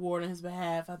accept the award on his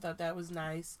behalf. I thought that was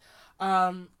nice.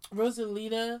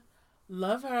 Rosalita,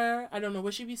 love her. I don't know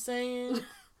what she be saying.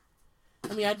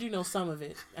 I mean, I do know some of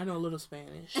it. I know a little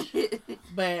Spanish.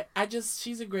 But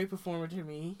she's a great performer to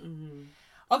me.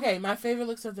 Okay, my favorite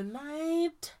looks of the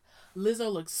night.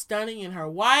 Lizzo looks stunning in her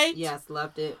white. Yes,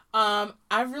 loved it. I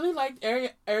really liked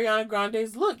Ariana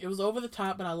Grande's look. It was over the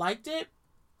top, but I liked it.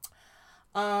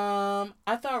 I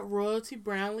thought Royalty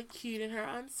Brown looked cute in her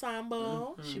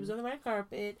ensemble. She was on the red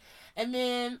carpet. And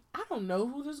then, I don't know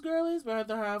who this girl is, but I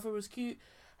thought her outfit was cute.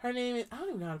 Her name is, I don't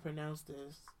even know how to pronounce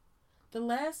this. The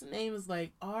last name is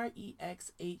Rexha.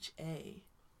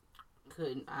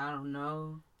 I don't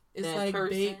know.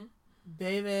 It's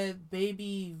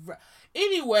baby.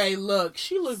 Anyway, look,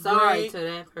 she looked great. Sorry to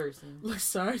that person. Look,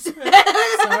 sorry to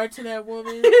that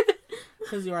woman.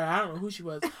 Because you're right, I don't know who she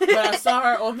was. But I saw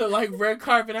her on the red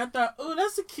carpet. I thought, oh,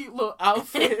 that's a cute little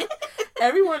outfit.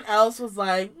 Everyone else was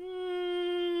like,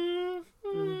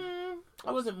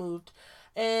 I wasn't moved.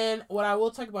 And what I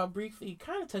will talk about briefly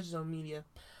kind of touches on media.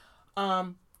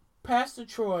 Pastor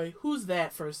Troy, who's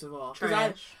that, first of all?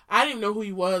 Because I didn't know who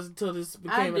he was until this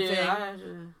became a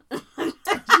thing.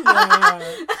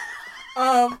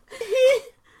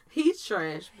 He's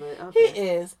trash, but okay. He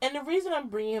is, and the reason I'm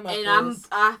bringing him up is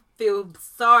I feel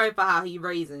sorry for how he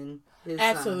raising his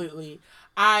absolutely.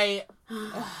 Son.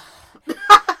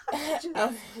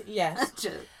 Yes.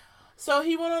 So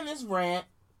he went on this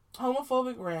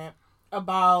homophobic rant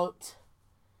about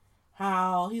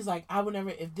how he's like, I would never,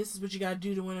 if this is what you gotta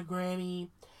do to win a Grammy,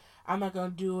 I'm not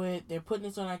going to do it. They're putting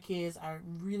this on our kids. I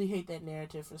really hate that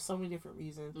narrative for so many different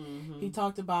reasons. Mm-hmm. He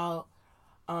talked about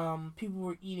people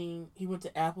were eating, he went to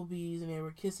Applebee's and they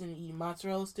were kissing and eating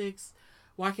mozzarella sticks.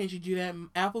 Why can't you do that in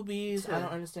Applebee's? I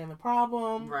don't understand the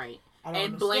problem. Right.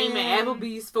 And blaming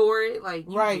Applebee's for it. Like,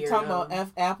 right. Talking about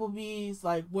Applebee's.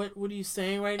 Like, what are you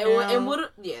saying right now? And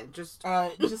what, just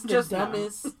the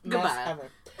dumbest mess ever.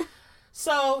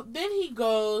 So then he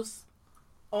goes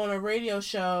on a radio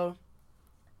show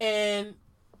and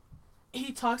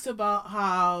he talks about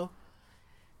how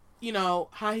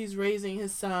he's raising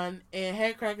his son, and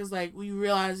Headcrack is like, we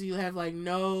realize you have like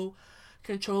no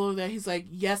control over that. He's like,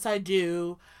 yes, I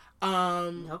do.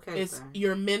 It's sir.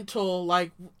 Your mental,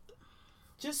 like,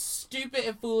 just stupid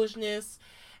and foolishness.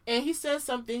 And he says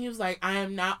something, he was like, I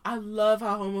love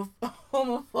how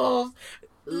homophobes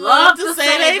love to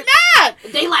say they not.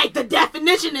 They like, the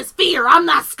definition is fear. I'm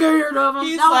not scared of them.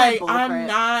 He's like, I'm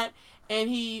not. And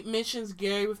he mentions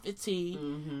Gary with the T.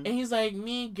 Mm-hmm. And he's like,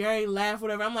 me and Gary laugh,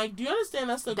 whatever. I'm like, do you understand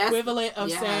that's the equivalent of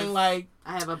saying, like,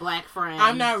 I have a black friend.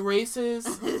 I'm not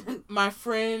racist. My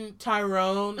friend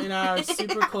Tyrone and I are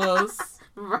super close.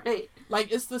 Right.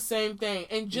 Like, it's the same thing.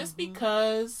 And just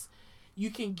because you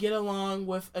can get along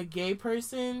with a gay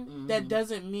person, that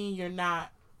doesn't mean you're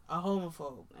not a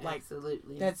homophobe.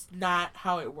 Absolutely. Like, that's not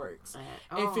how it works.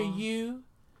 And for you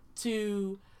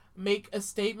to make a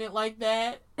statement like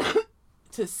that,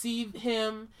 to see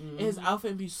him in his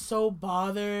outfit and be so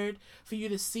bothered, for you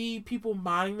to see people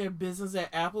minding their business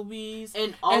at Applebee's,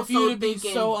 and also for you to be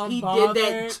so unbothered. He did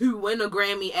that to win a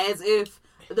Grammy, as if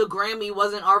the Grammy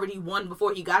wasn't already won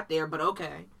before he got there, but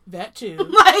okay. That too.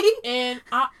 Like, and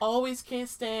I always can't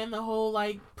stand the whole,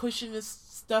 like, pushing this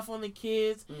stuff on the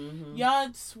kids. Y'all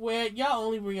swear, y'all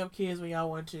only bring up kids when y'all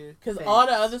want to. Because all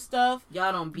the other stuff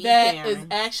y'all don't be that caring. Is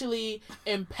actually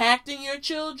impacting your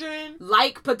children.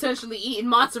 Like potentially eating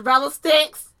mozzarella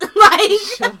sticks. Like,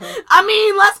 I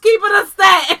mean, let's keep it a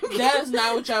stack. That is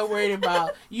not what y'all worried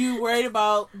about. You worried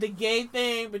about the gay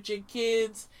thing, but your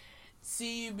kids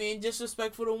see you being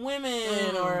disrespectful to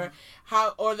women, or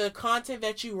the content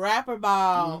that you rap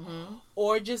about,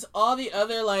 or just all the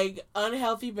other, like,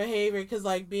 unhealthy behavior, because,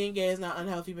 like, being gay is not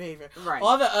unhealthy behavior. Right.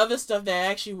 All the other stuff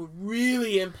that actually would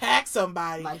really impact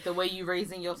somebody. Like the way you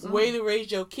raising your son. The way you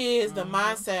raise your kids, the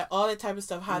mindset, all that type of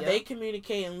stuff, how they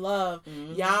communicate and love.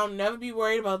 Y'all never be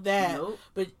worried about that. Nope.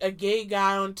 But a gay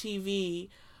guy on TV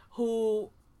who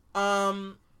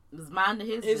is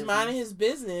minding his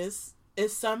business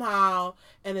is somehow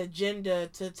an agenda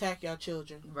to attack y'all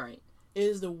children. Right. It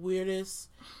is the weirdest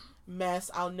mess.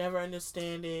 I'll never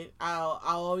understand it. I'll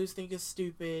always think it's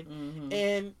stupid.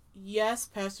 And yes,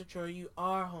 Pastor Troy, you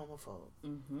are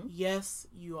homophobe. Yes,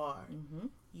 you are.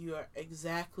 You are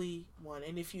exactly one.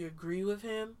 And if you agree with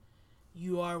him,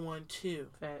 you are one too.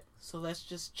 Fact. So let's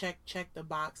just check the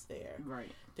box there.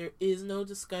 Right. There is no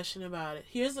discussion about it.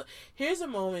 Here's a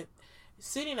moment.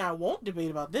 Sidney and I won't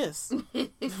debate about this.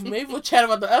 Maybe we'll chat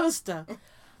about the other stuff.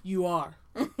 You are.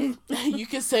 You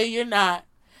can say you're not.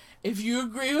 If you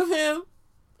agree with him,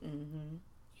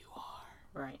 you are.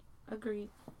 Right. Agreed.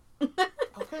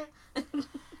 Okay.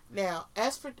 Now,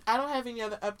 as for, I don't have any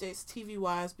other updates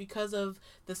TV-wise because of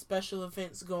the special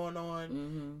events going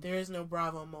on. There is no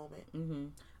Bravo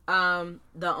moment.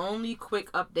 The only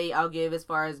quick update I'll give as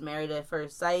far as Married at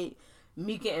First Sight,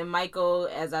 Mika and Michael,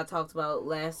 as I talked about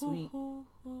last week.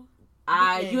 You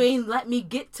ain't let me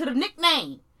get to the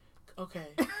nickname. Okay,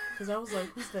 because I was like,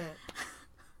 who's that?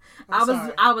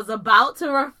 I was about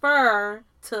to refer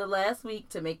to last week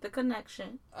to make the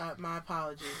connection. My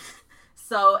apologies.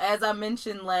 So, as I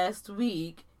mentioned last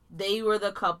week, they were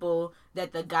the couple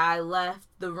that the guy left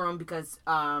the room because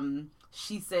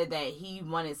she said that he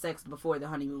wanted sex before the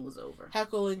honeymoon was over.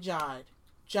 Heckle and Jod.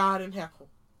 Jod and Heckle.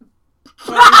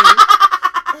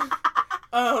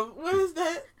 What is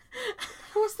that?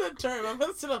 What's that term? I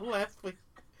messed it up last week.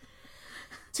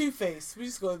 Two-Face. We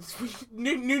just go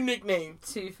new nickname.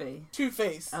 Two-Face.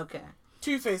 Two-Face. Okay.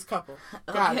 Two-Face couple.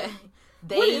 Got it.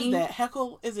 What is that?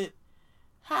 Heckle? Is it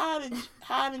Hyde and Jekyll?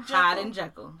 Hyde and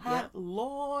Jekyll. Yep.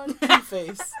 Lord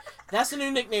Two-Face. That's a new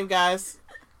nickname, guys.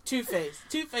 Two-Face.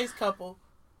 Two-Face couple.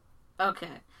 Okay.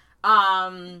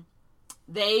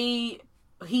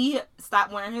 He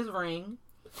stopped wearing his ring.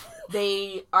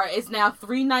 It's now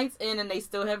 3 nights in and they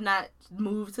still have not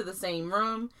moved to the same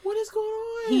room. What is going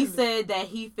on? He said that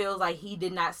he feels like he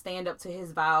did not stand up to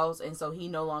his vows and so he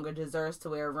no longer deserves to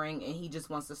wear a ring and he just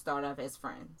wants to start off as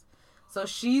friends. So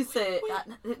she said,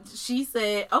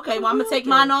 okay, well, I'm going to take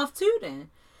mine off too then.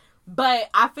 But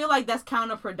I feel like that's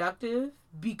counterproductive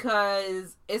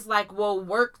because it's like, well,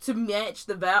 work to match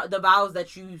the vows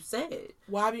that you said.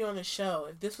 Why be on the show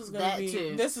if this was going to be?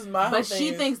 Too. This is my. But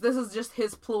she thinks this is just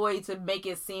his ploy to make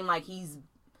it seem like he's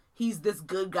this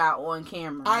good guy on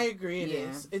camera. I agree. It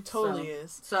is. It totally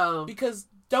is. So because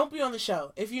don't be on the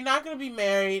show if you're not going to be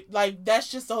married. Like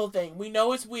that's just the whole thing. We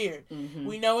know it's weird. Mm-hmm.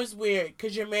 We know it's weird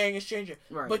because you're marrying a stranger.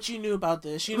 Right. But you knew about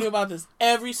this. You knew about this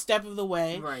every step of the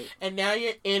way. Right. And now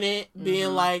you're in it, being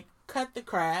Mm-hmm. like, cut the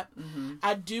crap. Mm-hmm.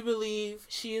 I do believe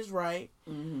she is right.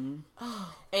 Mm-hmm.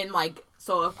 Oh. And like,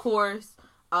 so of course,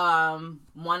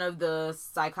 one of the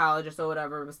psychologists or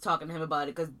whatever was talking to him about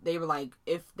it because they were like,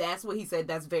 if that's what he said,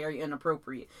 that's very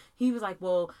inappropriate. He was like,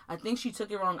 well, I think she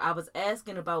took it wrong. I was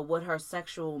asking about what her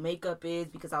sexual makeup is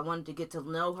because I wanted to get to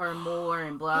know her more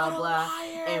and blah, blah,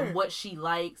 and what she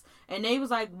likes. And they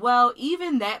was like, well,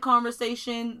 even that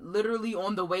conversation literally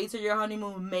on the way to your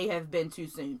honeymoon may have been too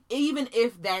soon. Even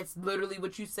if that's literally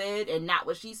what you said and not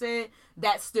what she said,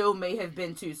 that still may have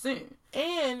been too soon.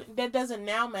 And that doesn't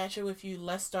now match it with you.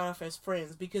 Let's start off as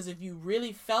friends. Because if you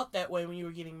really felt that way when you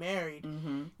were getting married,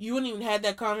 Mm-hmm. you wouldn't even had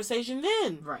that conversation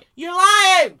then. Right. You're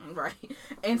lying! Right.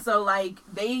 And so, like,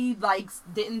 they, like,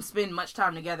 didn't spend much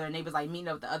time together. And they was, like, meeting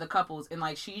up with the other couples. And,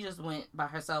 like, she just went by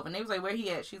herself. And they was like, where he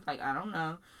at? She's like, I don't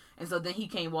know. And so then he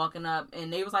came walking up,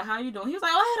 and they was like, how you doing? He was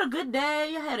like, oh, I had a good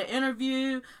day. I had an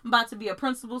interview. I'm about to be a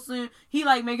principal soon. He,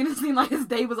 like, making it seem like his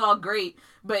day was all great.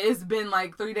 But it's been,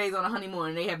 like, 3 days on a honeymoon,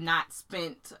 and they have not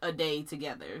spent a day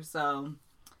together. So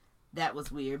that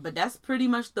was weird. But that's pretty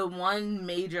much the one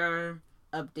major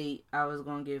update I was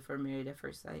going to give for Married at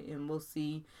First Sight. And we'll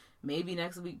see. Maybe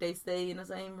next week they stay in the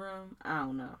same room. I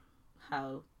don't know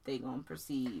how they going to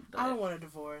proceed. But I don't want a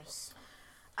divorce.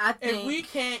 I think If we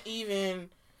can't even...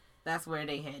 That's where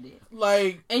they headed.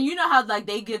 Like... And you know how, like,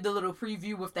 they give the little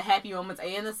preview with the happy moments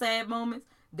and the sad moments?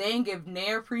 They didn't give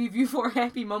their preview for a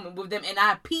happy moment with them. And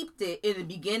I peeped it in the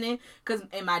beginning.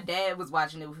 And my dad was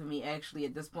watching it with me, actually,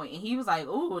 at this point. And he was like,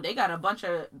 ooh, they got a bunch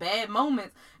of bad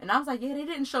moments. And I was like, yeah, they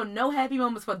didn't show no happy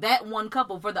moments for that one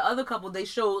couple. For the other couple, they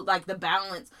showed, like, the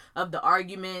balance of the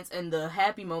arguments and the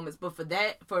happy moments. But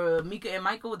for Mika and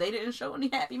Michael, they didn't show any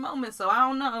happy moments. So I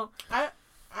don't know.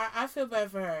 I feel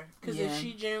bad for her because Yeah. if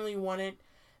she genuinely wanted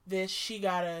this, she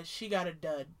got a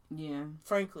dud. Yeah.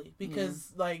 Frankly,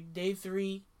 because like day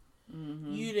 3,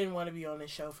 Mm-hmm. you didn't want to be on this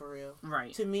show for real.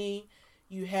 Right. To me,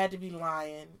 you had to be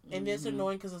lying, and it's Mm-hmm.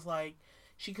 annoying because it's like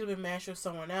she could have been matched with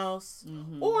someone else,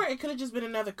 Mm-hmm. or it could have just been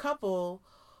another couple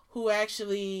who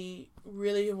actually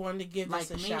really wanted to give Like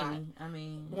this a me. shot. I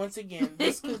mean, Once again,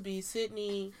 this could be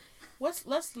Sydney.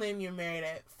 Let's name your Married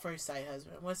at First Sight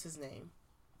husband. What's his name?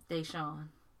 Deshaun.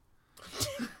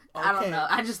 Okay. I don't know.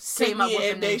 I just came up Sydney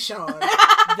with and a name.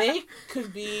 Deshaun. They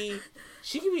could be.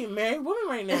 She could be a married woman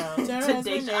right now. To her To husband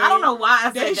Deshaun. I don't know why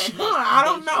I said Deshaun. that. I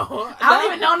don't know. I don't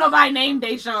even know nobody named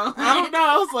Deshaun. I don't know.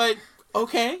 I was like,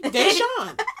 okay,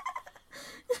 Deshaun.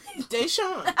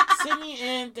 Deshaun. Sydney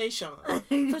and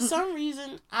Deshaun. For some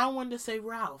reason, I wanted to say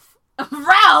Ralph.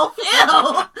 Ralph.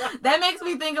 Ew. That makes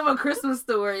me think of a Christmas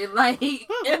story. Like, ew.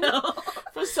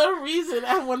 For some reason,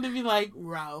 I wanted to be like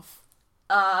Ralph.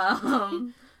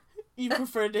 You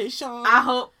prefer Deshaun? I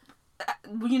hope.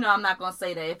 You know, I'm not gonna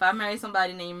say that. If I marry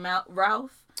somebody named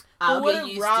Ralph, I'll what get if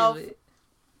used Ralph- to it.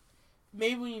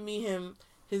 Maybe when you meet him,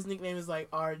 his nickname is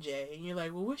like RJ, and you're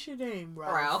like, "Well, what's your name,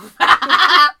 Ralph.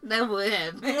 That would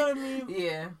happen. You know what I mean?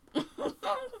 Yeah.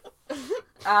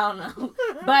 I don't know.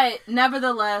 But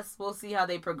nevertheless, we'll see how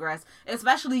they progress,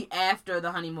 especially after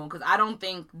the honeymoon, because I don't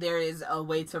think there is a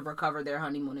way to recover their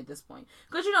honeymoon at this point.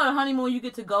 Because, you know, the honeymoon, you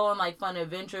get to go on, like, fun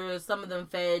adventures. Some of them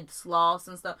fed sloths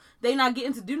and stuff. They not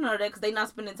getting to do none of that because they not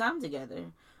spending time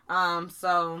together.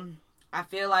 So I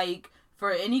feel like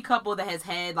for any couple that has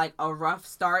had, like, a rough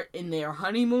start in their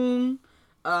honeymoon,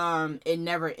 it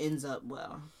never ends up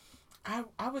well.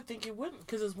 I would think it wouldn't,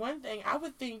 because it's one thing. I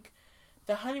would think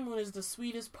the honeymoon is the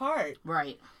sweetest part.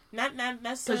 Right. Not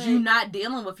necessarily. Because you're not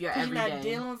dealing with your everyday. You're not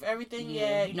dealing with everything Yeah,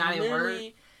 yet. you're not at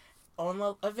literally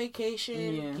on a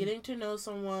vacation, Yeah. getting to know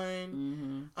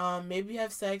someone. Mm-hmm. Maybe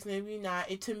have sex, maybe not.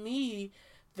 To me,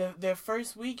 their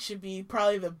first week should be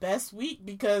probably the best week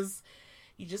because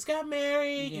you just got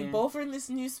married. Yeah. You both are in this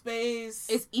new space.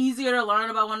 It's easier to learn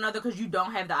about one another because you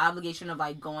don't have the obligation of,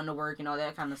 like, going to work and all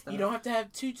that kind of stuff. You don't have to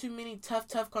have too many tough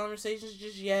conversations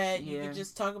just yet. You can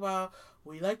just talk about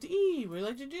what you like to eat, what you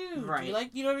like to do. Right. Do you like,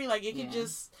 you know what I mean? Like, it could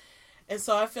just... And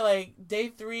so I feel like day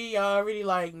 3, y'all already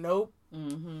like, nope.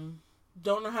 Mm-hmm.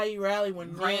 Don't know how you rally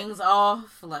when... Rings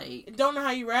off, like... Don't know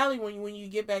how you rally when you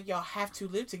get back, y'all have to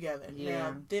live together. Yeah.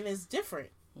 Now, then it's different.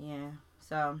 Yeah.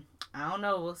 So, I don't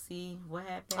know. We'll see what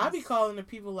happens. I be calling the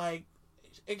people like,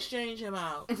 Exchange him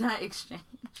out. Not exchange.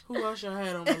 Who else y'all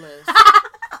had on the list?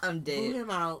 I'm dead. Boot him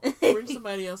out. Bring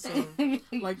somebody else in.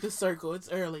 Like the circle. It's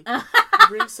early.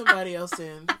 Bring somebody else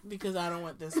in because I don't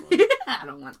want this one. I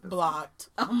don't want this blocked.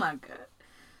 One. Oh my god.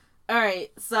 All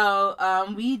right. So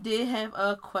we did have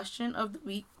a question of the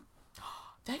week.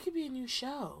 That could be a new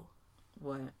show.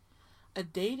 What? A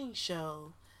dating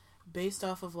show based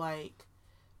off of like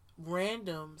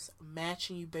randoms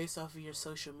matching you based off of your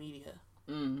social media.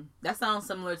 That sounds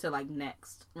similar to like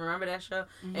Next. Remember that show?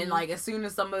 Mm-hmm. And like as soon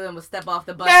as some of them would step off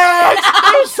the bus,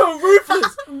 that was so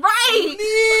ruthless. Right?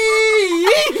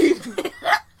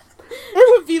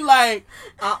 It would be like,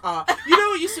 You know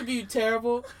what used to be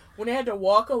terrible? When they had to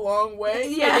walk a long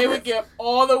way, yeah, and they would get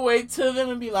all the way to them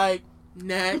and be like,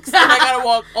 next, and I gotta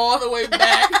walk all the way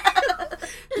back.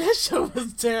 That show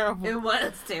was terrible. It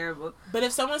was terrible. But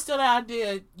if someone still that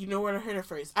idea, you know where to hit it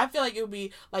first. I feel like it would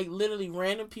be like literally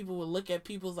random people would look at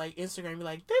people's like Instagram and be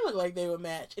like, they look like they would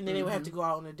match, and then they would have to go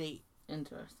out on a date.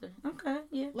 Interesting. Okay,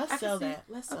 yeah. Let's sell that.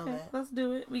 Let's sell that. Let's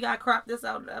do it. We gotta crop this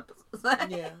out of the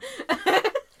episode. Yeah.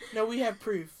 No, we have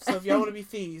proof. So if y'all want to be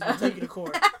thieves, we'll take you to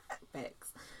court.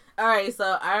 Facts. All right.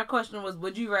 So our question was: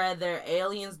 would you rather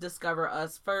aliens discover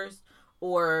us first,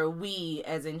 or we,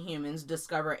 as in humans,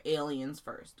 discover aliens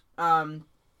first?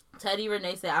 Teddy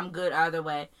Renee said, "I'm good either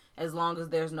way, as long as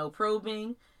there's no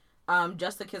probing."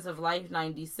 Just a Kiss of Life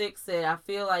 96 said, "I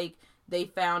feel like they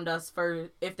found us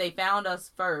first. If they found us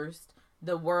first,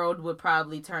 the world would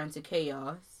probably turn to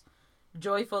chaos."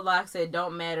 Joyful Lock said,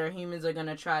 "Don't matter. Humans are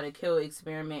gonna try to kill,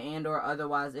 experiment, and or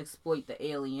otherwise exploit the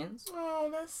aliens." Oh,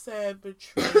 that's sad but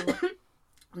true.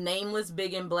 Nameless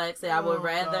Big and Black said, "I would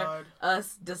rather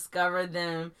us discover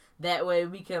them. That way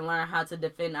we can learn how to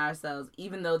defend ourselves.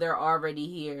 Even though they're already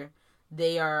here,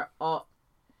 they're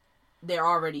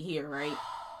already here, right?"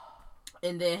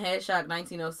 And then Headshot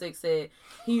 1906 said,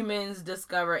 "Humans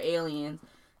discover aliens.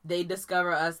 They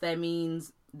discover us. That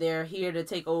means they're here to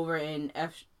take over and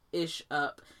F-ish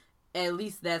up. At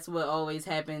least that's what always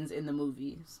happens in the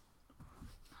movies."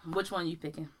 Which one you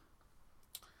picking?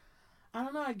 I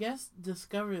don't know. I guess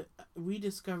we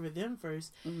discover them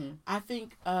first. Mm-hmm. I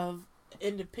think of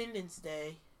Independence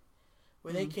Day,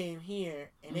 where they came here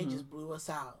and they just blew us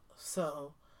out.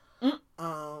 So, you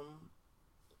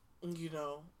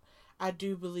know, I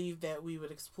do believe that we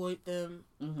would exploit them.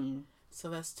 Mm-hmm. So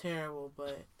that's terrible,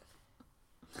 but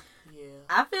yeah.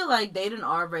 I feel like they done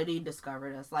already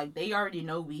discovered us. Like, they already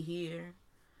know we here.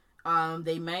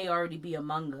 They may already be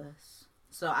among us.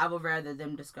 So I would rather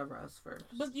them discover us first.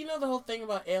 But you know the whole thing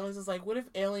about aliens is like, what if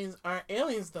aliens aren't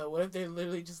aliens though? What if they're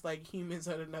literally just like humans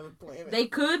on another planet? They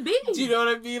could be. Do you know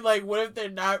what I mean? Like, what if they're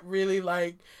not really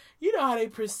like, you know how they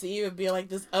perceive it being like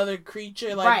this other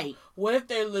creature? Like, right. What if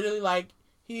they're literally like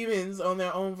humans on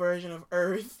their own version of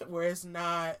Earth, where it's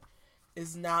not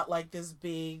like this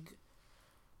big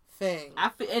thing?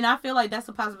 I feel like that's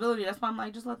a possibility. That's why I'm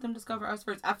like, just let them discover us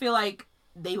first. I feel like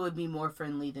they would be more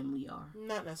friendly than we are.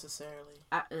 Not necessarily.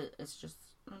 It's just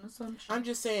an assumption. I'm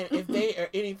just saying, if they are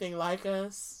anything like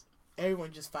us,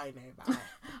 everyone just fighting everybody.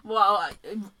 Well,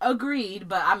 agreed,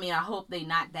 but I mean, I hope they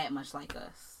not that much like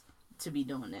us to be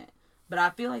doing that. But I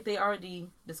feel like they already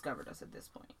discovered us at this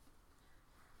point.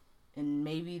 And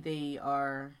maybe they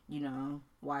are,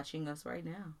 watching us right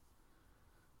now.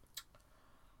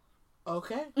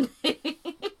 Okay.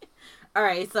 All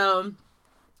right, so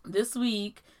this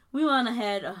week we want to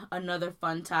have another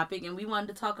fun topic, and we wanted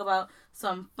to talk about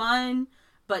some fun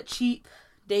but cheap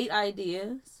date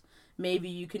ideas. Maybe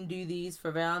you can do these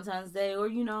for Valentine's Day or,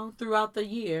 throughout the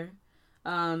year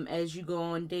as you go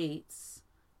on dates.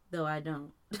 Though I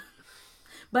don't.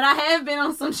 But I have been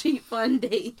on some cheap, fun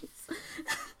dates.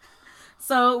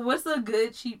 So what's a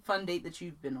good, cheap, fun date that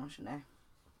you've been on, Shanae?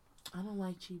 I don't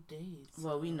like cheap dates.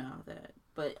 Well, we know that.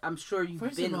 But I'm sure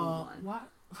you've been on one. Why?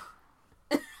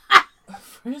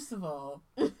 First of all,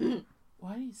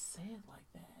 why do you say it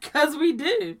like that? Because we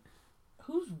do.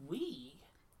 Who's we?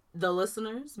 The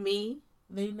listeners, me.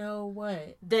 They know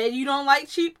what? That you don't like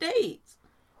cheap dates.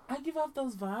 I give off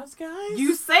those vibes, guys?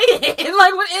 You say it.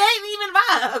 Like, it ain't even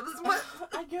vibes. What?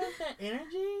 I give off that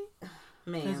energy?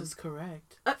 Man. Because it's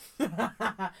correct.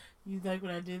 You like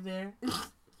what I did there?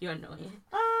 You're annoying.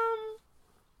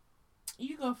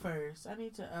 You go first. I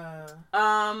need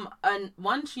to,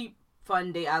 one cheap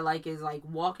fun date I like is, like,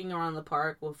 walking around the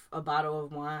park with a bottle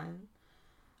of wine.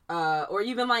 Or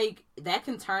even, like, that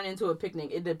can turn into a picnic.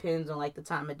 It depends on, like, the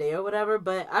time of day or whatever.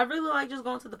 But I really like just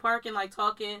going to the park and, like,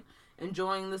 talking,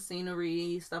 enjoying the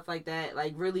scenery, stuff like that.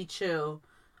 Like, really chill.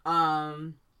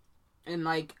 And,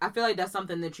 like, I feel like that's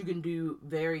something that you can do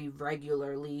very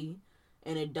regularly.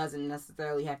 And it doesn't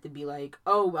necessarily have to be like,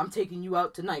 oh, I'm taking you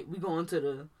out tonight. We going to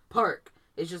the park.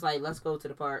 It's just like, let's go to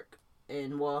the park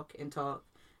and walk and talk.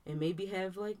 And maybe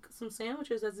have, like, some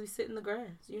sandwiches as we sit in the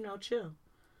grass. You know, chill.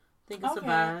 Think it's a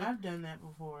vibe. I've done that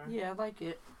before. Yeah, I like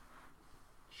it.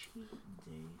 Cheat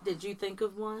date. Did you think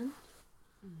of one?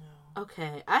 No.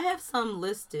 Okay. I have some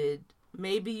listed.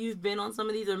 Maybe you've been on some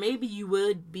of these, or maybe you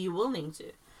would be willing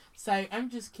to. So, I'm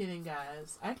just kidding,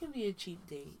 guys. I can be a cheap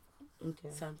date. Okay.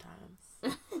 Sometimes.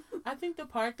 I think the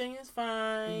park thing is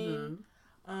fine.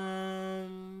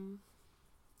 Mm-hmm.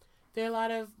 There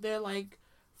are like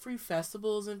free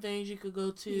festivals and things you could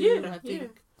go to. Yeah, I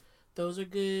think those are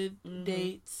good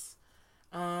dates.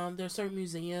 There's certain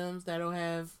museums that'll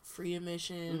have free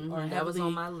admission or that was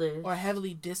on my list. Or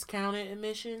heavily discounted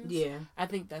admissions. Yeah. I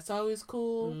think that's always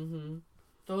cool. Mm-hmm.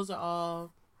 Those are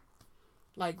all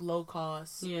like low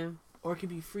cost. Yeah. Or it could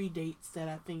be free dates that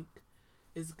I think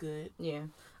is good. Yeah.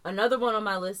 Another one on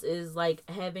my list is like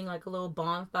having like a little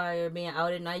bonfire, being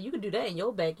out at night. You can do that in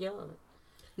your backyard.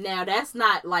 Now that's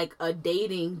not like a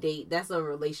dating date. That's a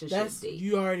relationship date.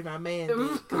 You already my man.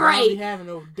 Right. I don't be having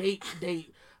no date.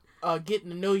 Getting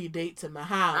to know you date to my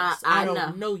house. I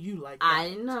don't know you like that.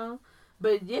 I know.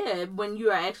 But yeah, when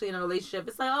you are actually in a relationship,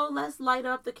 it's like, oh, let's light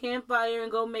up the campfire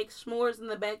and go make s'mores in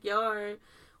the backyard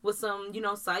with some,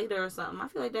 cider or something. I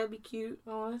feel like that'd be cute.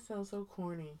 Oh, that sounds so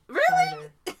corny. Really?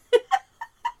 Cider.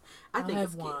 I think have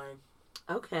it's wine.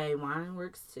 Cute. Okay, wine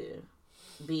works too.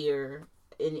 Beer,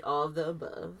 and all of the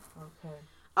above. Okay.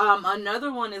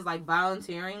 Another one is like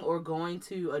volunteering or going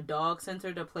to a dog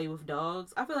center to play with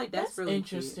dogs. I feel like that's really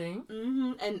interesting. Cute.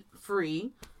 Mm-hmm. And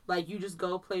free. Like you just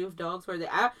go play with dogs for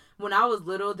that. When I was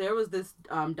little, there was this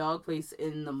dog place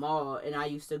in the mall, and I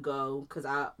used to go because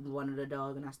I wanted a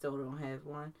dog, and I still don't have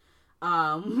one.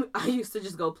 I used to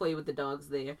just go play with the dogs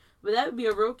there. But that would be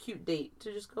a real cute date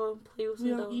to just go play with some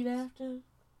dogs. You don't eat after?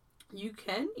 You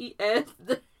can eat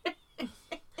after.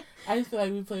 I just feel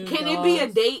like we play with Can dogs. it be a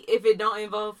date if it don't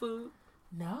involve food?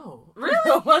 No. Really?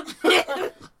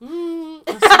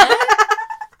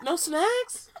 No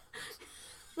snacks?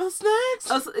 No snacks?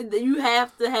 Oh, so you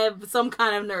have to have some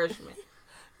kind of nourishment.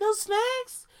 No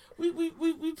snacks? We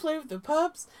play with the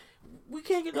pups. We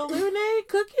can't get no lemonade,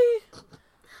 cookie,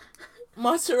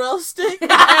 mozzarella stick,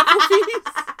 Applebee's.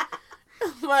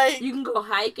 Like, you can go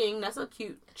hiking. That's a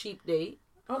cute, cheap date.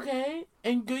 Okay.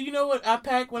 And you know what I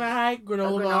pack when I hike?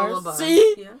 Granola bars.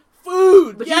 See? Yeah.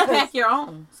 Food. But you pack your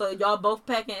own. So y'all both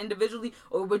packing individually?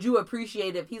 Or would you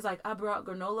appreciate if he's like, I brought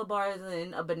granola bars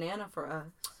and a banana for us?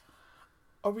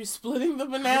 Are we splitting the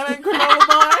banana and granola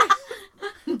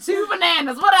bars? 2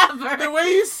 bananas, whatever. The way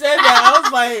you said that, I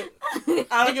was like,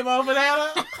 I don't get my own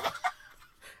banana.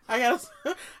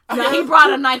 He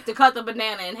brought a knife to cut the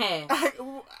banana in half.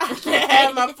 I can't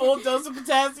have my full dose of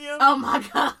potassium. Oh my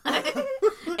god.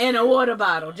 In a water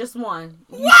bottle, just one.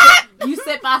 What? You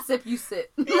sip, I sip, you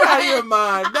sip. You're out of your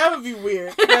mind. That would be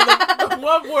weird. The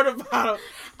one water bottle,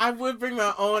 I would bring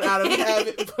my own out of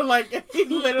habit, but like he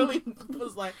literally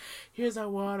was like, "Here's our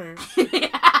water."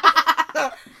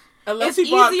 Unless it's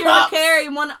he bought easier cups. to carry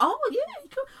one. Oh yeah,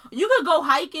 you could go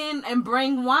hiking and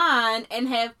bring wine and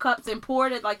have cups and pour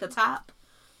it at like the top.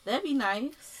 That'd be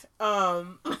nice. I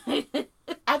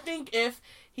think if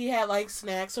he had like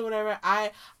snacks or whatever,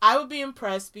 I would be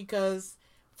impressed because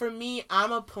for me,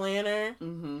 I'm a planner.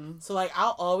 Mm-hmm. So like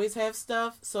I'll always have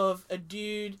stuff. So if a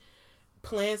dude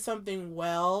plans something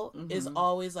well, is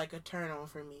always like a turn on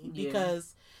for me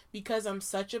because I'm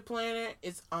such a planner.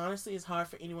 It's hard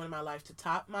for anyone in my life to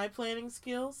top my planning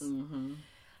skills. Mm-hmm.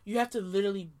 You have to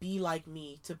literally be like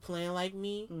me to plan like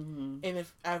me. Mm-hmm. And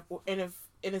if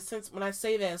in a sense, when I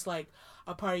say that, it's like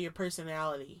a part of your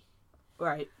personality.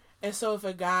 Right. And so if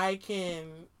a guy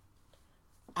can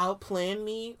outplan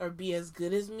me or be as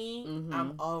good as me,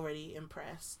 I'm already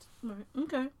impressed. Right.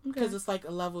 Okay. Because it's like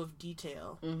a level of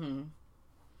detail. Mm-hmm.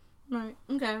 Right.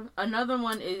 Okay. Another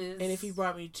one is... And if he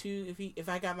brought me 2, if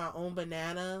I got my own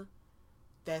banana,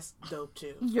 that's dope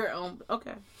too. Your own...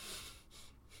 Okay.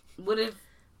 What if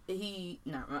he...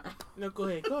 No, right. No, go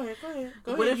ahead.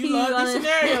 What if you love these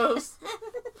scenarios.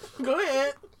 Go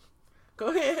ahead.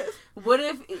 What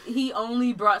if he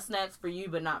only brought snacks for you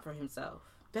but not for himself?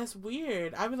 That's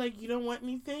weird. I'd be like, you don't want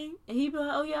anything? And he'd be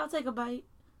like, oh yeah, I'll take a bite.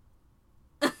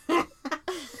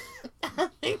 I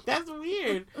think that's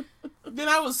weird. Then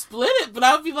I would split it, but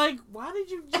I would be like, why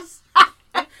did you just...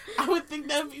 I would think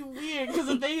that would be weird. Because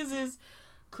the thing is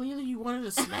clearly you wanted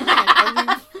a snack.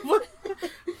 I mean,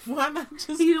 why not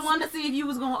just... He wanted to see if you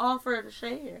was going to offer to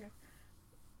share.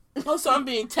 Oh, so I'm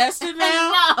being tested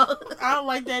now? No. I don't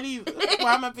like that either.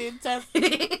 Why am I being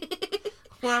tested?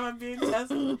 Why am I being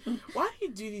tested? Why do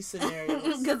you do these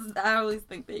scenarios? Because I always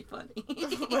think they're funny.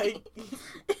 Like,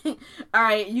 all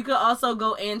right, you could also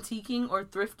go antiquing or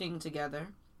thrifting together,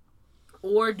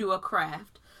 or do a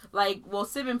craft. Like, well,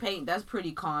 sip and paint, that's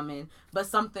pretty common, but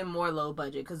something more low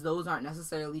budget, because those aren't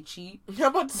necessarily cheap. I'm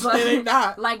about to say they're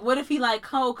not. Like, what if he, like,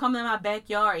 come in my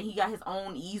backyard, and he got his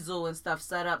own easel and stuff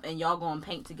set up, and y'all gonna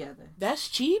paint together? That's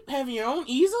cheap? Having your own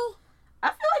easel? I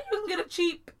feel like you can get a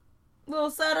cheap little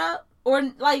setup. Or,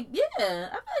 like, yeah, I feel like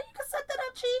you can set that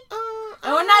up cheap.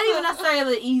 Or not even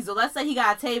necessarily an easel. Let's say he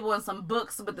got a table and some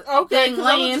books, but the thing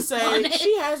laying to say,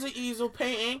 she has an easel,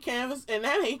 paint, and canvas, and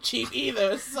that ain't cheap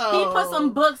either, so... He put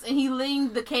some books, and he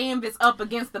leaned the canvas up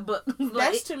against the book. Like,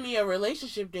 that's, to me, a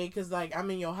relationship date, because, like, I'm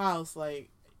in your house,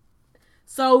 like...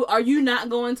 So, are you not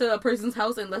going to a person's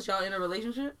house unless y'all in a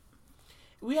relationship?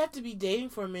 We have to be dating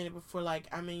for a minute before, like,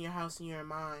 I'm in your house and you're in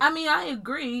mine. I mean, I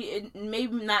agree. It may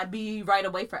not be right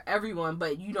away for everyone,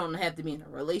 but you don't have to be in a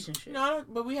relationship. No,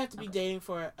 but we have to be dating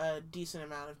for a decent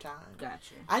amount of time.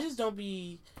 Gotcha. I just don't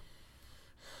be...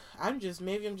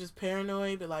 Maybe I'm just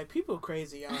paranoid, but, like, people are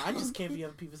crazy, y'all. I just can't be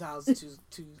other people's houses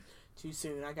too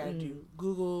soon. I gotta do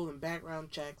Google and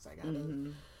background checks. I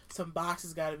gotta... Some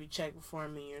boxes gotta be checked before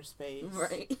I'm in your space.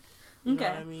 Right. You okay. know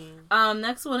what I mean?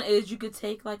 Next one is you could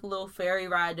take like a little ferry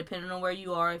ride depending on where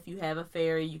you are. If you have a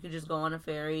ferry, you could just go on a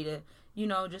ferry to, you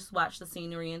know, just watch the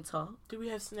scenery and talk. Do we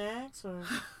have snacks or?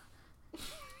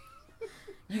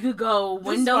 You could go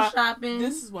window shopping.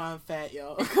 This is why I'm fat,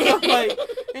 y'all. Like,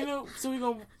 you know, so we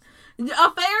gonna.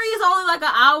 A ferry is only like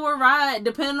an hour ride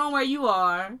depending on where you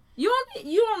are. You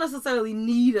don't necessarily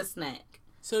need a snack.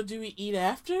 So do we eat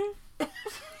after?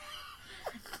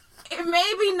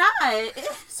 Maybe not.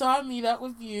 So I meet up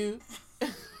with you.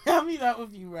 I'll meet up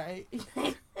with you, right?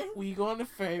 We go on the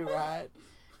ferry ride.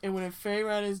 And when the ferry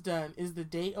ride is done, is the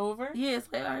date over? Yeah,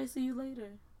 it's like, all right, see you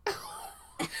later.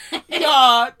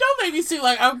 Y'all, don't make me seem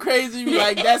like I'm crazy. Be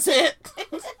like, that's it?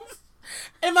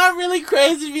 Am I really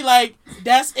crazy to be like,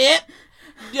 that's it?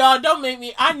 Y'all, don't make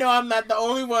me. I know I'm not the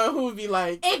only one who would be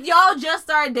like. If y'all just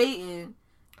start dating,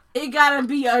 it gotta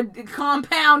be a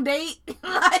compound date.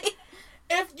 Like,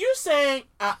 if you're saying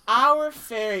an hour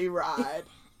ferry ride,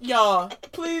 y'all,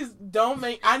 please don't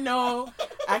make... I know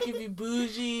I can be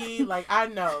bougie, like, I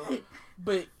know.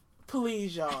 But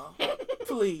please, y'all,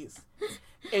 please.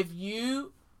 If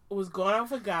you was going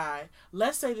out with a guy,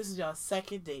 let's say this is y'all's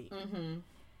second date. Mm-hmm.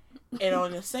 And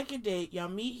on the second date, y'all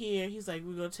meet here. He's like,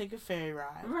 we're going to take a ferry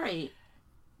ride. Right.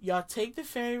 Y'all take the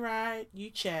ferry ride. You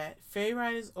chat. Ferry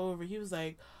ride is over. He was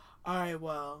like, all right,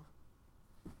 well...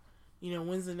 You know,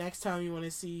 when's the next time you want to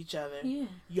see each other? Yeah.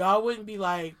 Y'all wouldn't be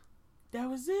like, that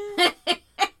was it?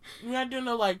 You're not doing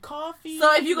no, like, coffee?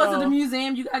 So if you go to the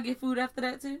museum, you gotta get food after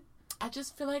that, too? I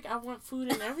just feel like I want food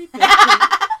and everything.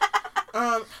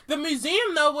 The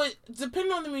museum, though, would,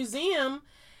 depending on the museum,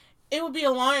 it would be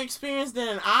a longer experience than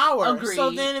an hour. Agreed. So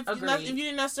then if you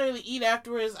didn't necessarily eat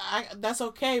afterwards, that's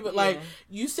okay. But, like,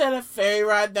 you said a ferry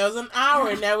ride, that was an hour,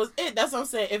 and that was it. That's what I'm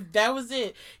saying. If that was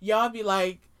it, y'all be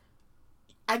like...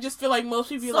 I just feel like most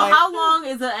people be like... So how long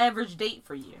is an average date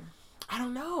for you? I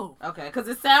don't know. Okay, because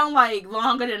it sounds like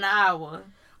longer than an hour.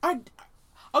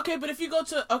 Okay, but if you go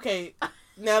to... Okay,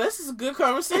 now this is a good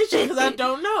conversation because I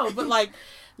don't know. But, like,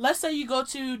 let's say you go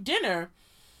to dinner.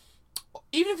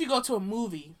 Even if you go to a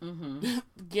movie,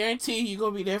 guarantee you're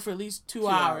going to be there for at least 2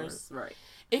 hours. Right.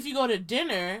 If you go to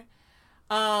dinner...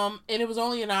 and it was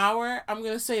only an hour, I'm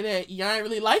going to say that y'all ain't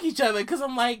really like each other because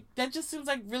I'm like, that just seems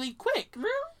like really quick.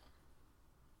 Really?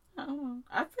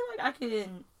 I feel like I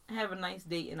can have a nice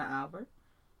date in an hour.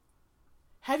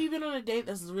 Have you been on a date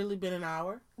that's really been an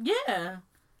hour? Yeah.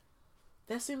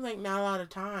 That seems like not a lot of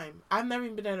time. I've never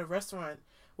even been at a restaurant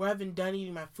where I've been done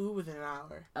eating my food within an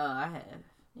hour. Oh, I have.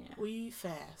 Yeah. We eat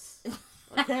fast.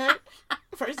 Okay?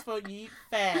 First of all, you eat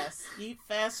fast. You eat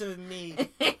faster than me.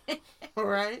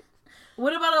 Alright?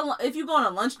 What about if you go on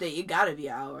a lunch date, it gotta be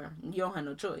an hour. You don't have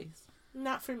no choice.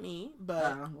 Not for me,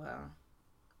 but... Oh, well.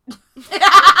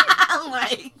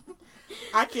 Like,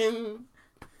 I can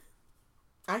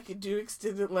do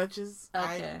extended lunches.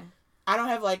 Okay. I don't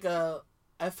have like a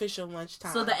official lunch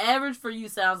time. So the average for you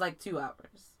sounds like 2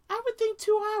 hours. I would think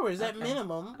 2 hours at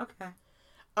minimum. Okay.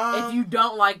 If you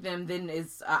don't like them, then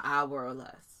it's an hour or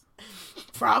less.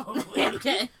 Probably.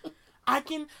 Okay. I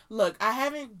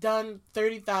haven't done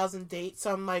 30,000 dates,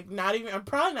 so I'm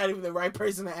probably not even the right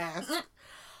person to ask.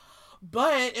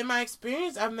 But in my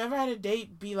experience, I've never had a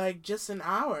date be like just an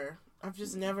hour. I've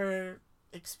just never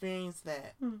experienced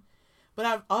that. But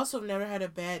I've also never had a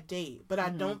bad date. But I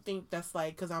don't think that's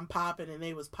like because I'm popping and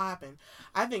they was popping.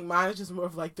 I think mine is just more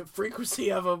of like the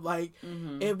frequency of them. Like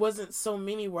it wasn't so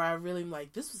many where I really am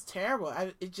like, this was terrible.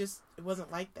 It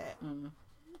wasn't like that.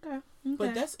 Okay.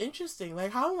 But that's interesting.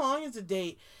 Like, how long is a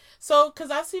date? So, because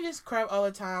I see this crap all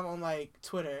the time on like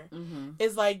Twitter.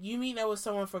 It's like you meet up with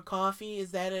someone for coffee.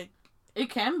 Is that It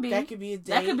can be. That could be a date.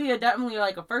 That could be definitely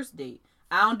like a first date.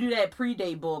 I don't do that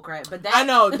pre-date bullcrap, but that I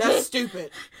know that's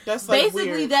stupid. That's like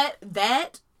basically weird.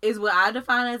 that is what I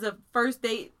define as a first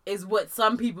date. Is what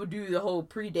some people do the whole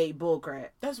pre-date bullcrap.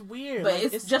 That's weird. But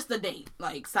like, it's just a date.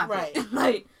 Like stop right. it.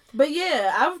 Like, but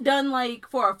yeah, I've done like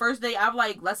for a first date. I've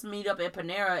like let's meet up at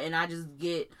Panera and I just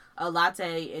get a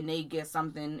latte and they get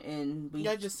something and we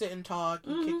y'all just sit and talk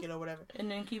and kick it or whatever and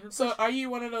then keep it. So, are you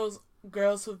one of those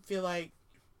girls who feel like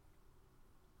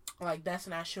that's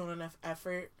not showing enough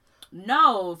effort?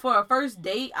 No, for a first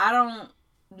date, I don't.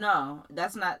 No,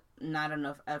 that's not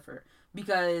enough effort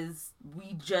because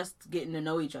we just getting to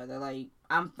know each other. Like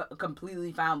I'm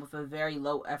completely fine with a very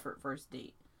low effort first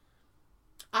date.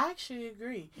 I actually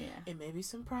agree. Yeah, it may be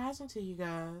surprising to you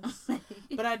guys,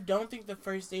 but I don't think the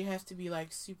first date has to be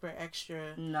like super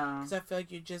extra. No, because I feel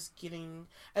like you're just getting,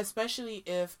 especially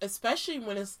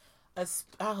when it's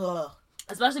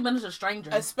especially when it's a stranger.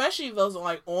 Especially those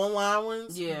like online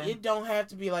ones. Yeah. It don't have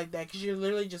to be like that because you're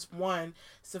literally just one.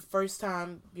 It's the first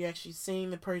time you're actually seeing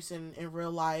the person in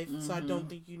real life. So I don't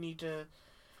think you need to.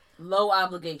 Low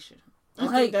obligation. I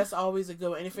think that's always a good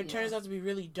one. And if it turns out to be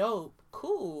really dope,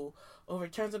 cool. Or if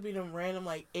it turns out to be them random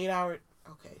like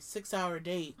 6-hour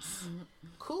dates,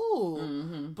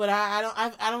 cool. But I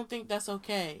don't think that's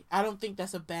okay. I don't think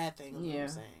that's a bad thing. Is what I'm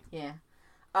saying. Yeah.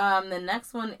 The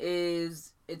next one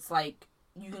is it's like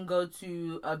you can go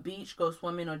to a beach, go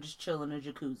swimming, or just chill in a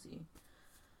jacuzzi.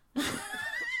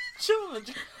 Chill in a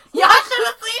jacuzzi. Y'all should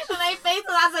have seen Shanae's face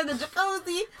when I said the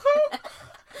jacuzzi.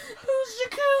 Who's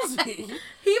jacuzzi?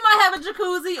 He might have a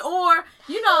jacuzzi, or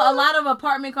a lot of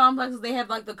apartment complexes they have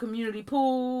like the community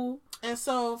pool. And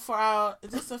so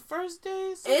is this a first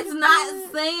date? It's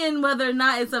not saying whether or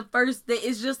not it's a first date.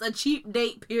 It's just a cheap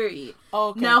date, period.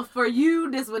 Okay. Now, for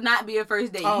you, this would not be a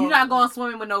first date. Oh. You're not going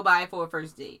swimming with nobody for a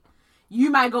first date. You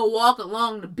might go walk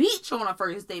along the beach on a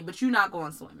first date, but you're not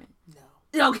going swimming.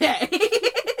 No. Okay.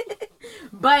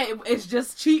 But it's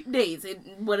just cheap dates.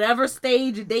 Whatever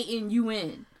stage of dating you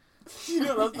in. You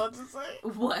know what I was about to say?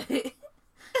 What?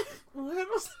 What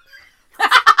was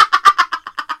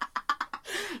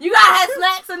You gotta have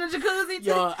snacks in the jacuzzi too?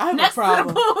 Yo, I have a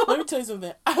problem. Let me tell you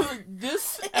something.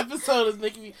 This episode is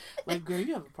making me like, girl,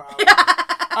 you have a problem.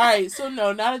 Alright, so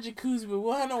no, not a jacuzzi, but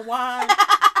we'll have no wine.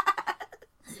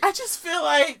 I just feel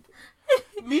like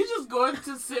me just going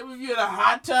to sit with you in a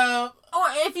hot tub. Or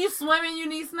if you swimming, you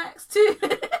need snacks too.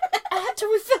 I had to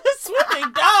refill the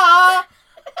swimming. Duh!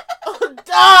 Oh,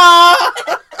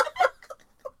 duh!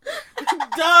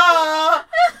 Duh!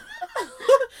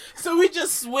 So we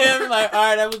just swim like,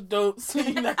 alright, that was dope.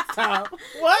 See you next time.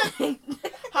 What?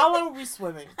 How long were we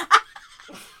swimming?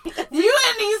 You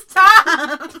in these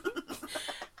times.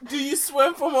 Do you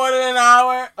swim for more than an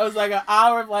hour? It was like an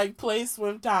hour of like play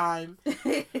swim time.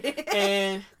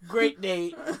 And great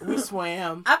date. We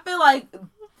swam. I feel like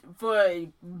for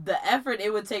the effort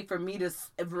it would take for me to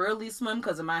really swim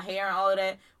because of my hair and all of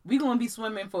that, we gonna be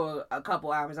swimming for a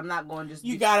couple hours. I'm not going to just.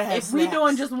 You gotta have. If snacks. we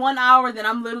doing just 1 hour, then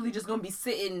I'm literally just gonna be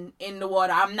sitting in the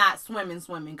water. I'm not swimming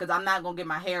because I'm not gonna get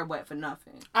my hair wet for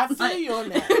nothing. I feel you on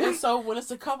that. And so when it's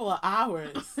a couple of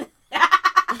hours,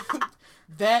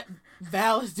 that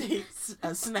validates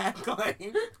a snack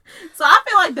claim. So I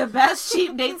feel like the best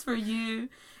cheap dates for you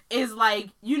is like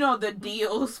the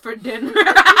deals for dinner,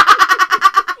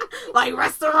 like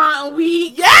restaurant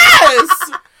week.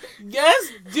 Yes. Yes,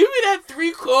 give me that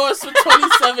 3-course for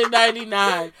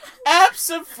 $27.99.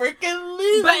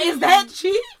 Abso-freaking-lutely. But is that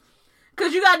cheap?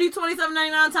 Cause you gotta do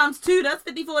 $27.99 times 2. That's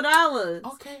 $54.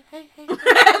 Okay, hey.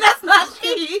 That's not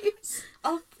cheap.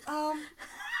 Oh,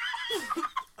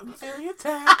 I'm feeling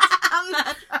attacked.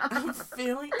 I'm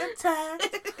feeling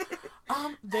attacked.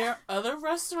 There are other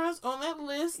restaurants on that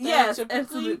list that yes, are typically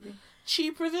absolutely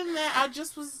cheaper than that.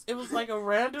 It was like a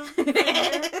random figure.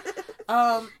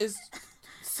 It's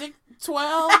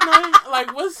 12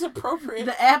 like what's appropriate?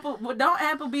 The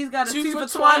Applebee's got a 2 for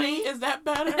 20. Is that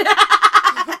better?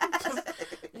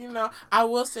 I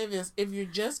will say this: if you're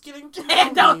just getting to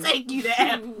and don't take you to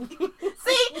Applebee's.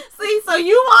 see, so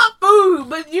you want food,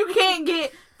 but you can't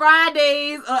get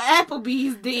Fridays or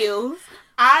Applebee's deals.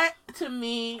 To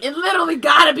me, it literally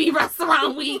gotta be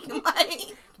restaurant week.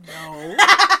 Like no,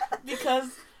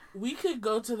 because we could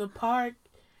go to the park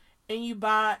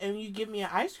and you give me an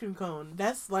ice cream cone.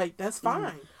 That's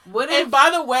fine. What if, and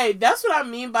by the way, that's what I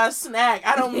mean by snack.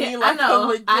 I don't mean like a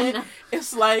legit.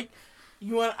 It's like,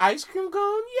 you want an ice cream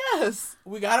cone? Yes.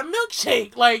 We got a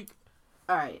milkshake. Like,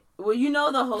 all right. Well, you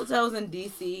know the hotels in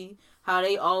DC, how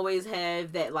they always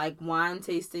have that like wine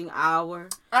tasting hour.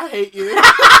 I hate you.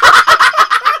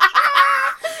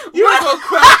 You want to go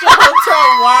crash a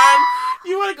hotel wine?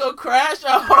 You want to go crash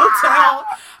a hotel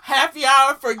happy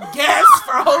hour for guests,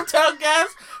 for hotel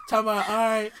guests? Talking about, all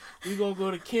right, we going to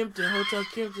go to Kimpton, Hotel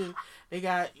Kimpton. They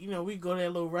got, we go to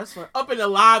that little restaurant up in the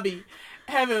lobby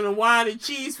having a wine and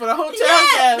cheese for the hotel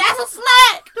guests. That's a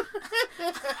snack.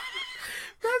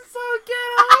 That's so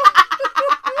ghetto.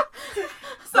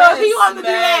 So if you want to do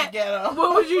that, ghetto.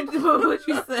 What would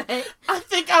you say? I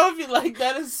think I would be like,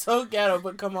 that is so ghetto,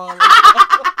 but come on.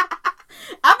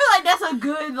 I feel like that's a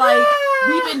good, like,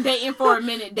 we've been dating for a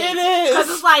minute date. It is. Because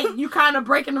it's like, you kind of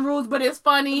breaking the rules, but it's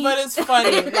funny. But it's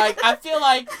funny. Like, I feel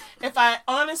like if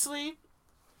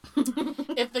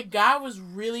the guy was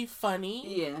really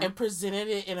funny and presented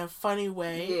it in a funny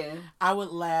way, I would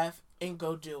laugh and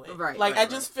go do it. Right. Like, I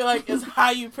just feel like it's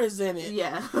how you present it.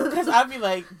 Yeah. Because I'd be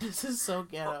like, this is so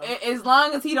ghetto. As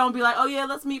long as he don't be like, oh yeah,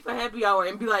 let's meet for happy hour,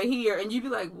 and be like, here, and you be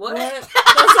like, what? That's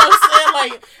what I'm saying.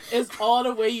 Like, it's all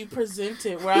the way you present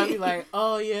it, where I'd be like,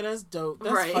 oh yeah, that's dope.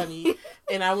 That's funny.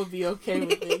 And I would be okay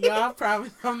with it. Yo, I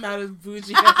promise I'm not as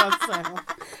bougie as I sound.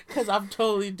 Because I'm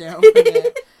totally down for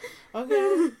that.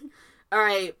 Okay? All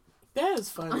right. That is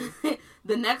funny.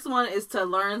 The next one is to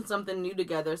learn something new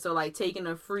together. So, like, taking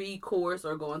a free course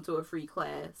or going to a free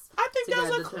class. I think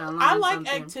that's I like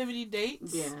activity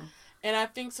dates. Yeah. And I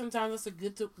think sometimes it's a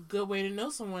good way to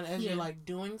know someone as you're, like,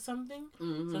 doing something.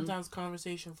 Mm-hmm. Sometimes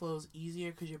conversation flows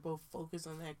easier because you're both focused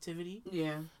on the activity.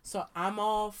 Yeah. So, I'm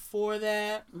all for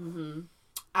that. Mm-hmm.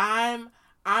 I'm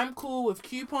cool with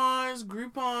coupons,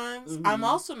 Groupons. Mm-hmm. I'm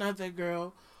also not that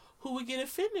girl who would get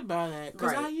offended by that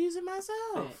because I use it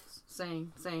myself.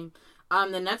 Same.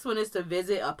 The next one is to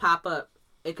visit a pop-up.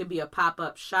 It could be a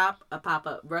pop-up shop, a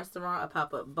pop-up restaurant, a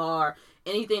pop-up bar,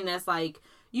 anything that's like,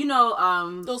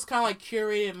 those kind of like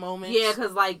curated moments. Yeah,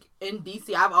 because like in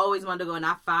DC, I've always wanted to go, and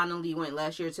I finally went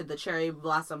last year to the Cherry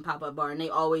Blossom pop-up bar, and they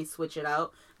always switch it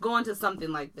out. Going to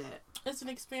something like that. It's an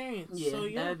experience. Yeah, so,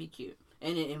 that would be cute.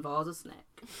 And it involves a snack.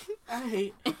 I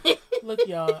hate... Look,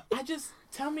 y'all,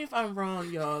 tell me if I'm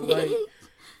wrong, y'all. Like,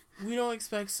 we don't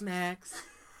expect snacks.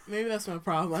 Maybe that's my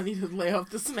problem. I need to lay off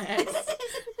the snacks.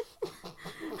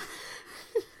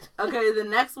 Okay, the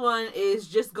next one is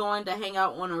just going to hang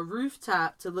out on a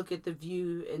rooftop to look at the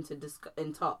view and to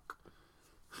and talk.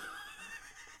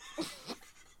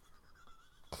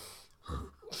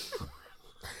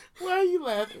 Why are you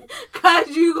laughing? Cause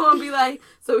you gonna be like,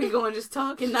 so we gonna just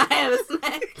talk and not have a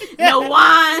snack? No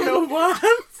wine. No wine.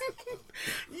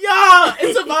 Y'all,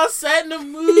 it's about setting the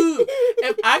mood.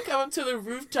 If I come up to the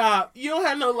rooftop, you don't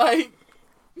have no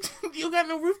you got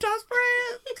no rooftop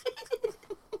spread?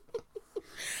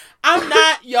 I'm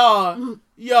not, y'all.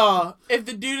 If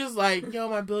the dude is like, yo,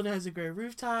 my building has a great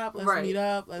rooftop, let's meet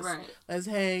up, let's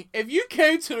hang. If you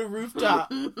came to the rooftop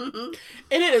and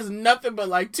it is nothing but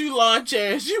like 2 lawn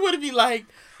chairs, you wouldn't be like,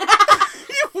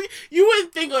 you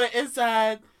wouldn't think on the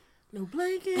inside, no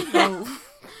blanket, no.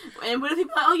 And what if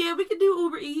people like, oh yeah, we could do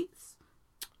Uber Eats?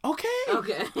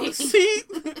 Okay. See,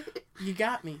 you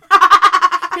got me.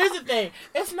 Here's the thing.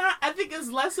 I think it's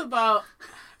less about.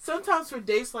 Sometimes for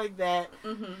dates like that,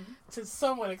 to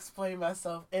somewhat explain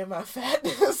myself and my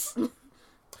fatness,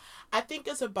 I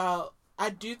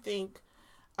do think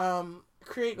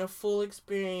creating a full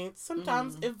experience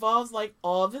sometimes involves like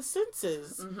all the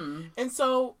senses. Mm-hmm. And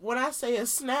so when I say a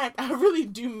snack, I really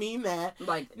do mean that.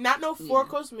 Like, not no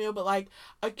 4-course meal, but like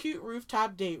a cute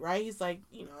rooftop date, right? He's like,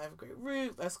 I have a great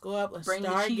roof. Let's go up. Let's bring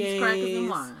stargaze. The cheese, crackers, and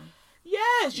wine.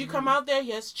 Yes, you come out there, he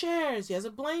has chairs, he has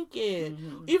a blanket.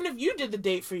 Mm-hmm. Even if you did the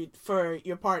date for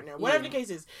your partner, whatever the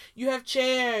case is, you have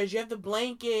chairs, you have the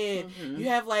blanket, you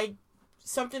have like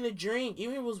something to drink,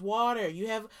 even if it was water, you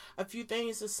have a few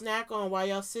things to snack on while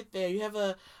y'all sit there, you have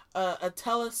a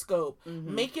telescope.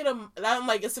 Make it I'm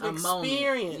like, it's an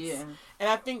experience. Yeah. And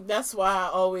I think that's why I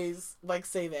always like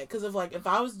say that, because if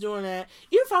I was doing that,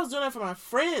 even if I was doing that for my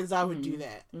friends, I would do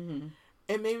that.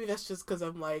 And maybe that's just because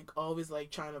I'm, like, always,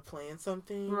 like, trying to plan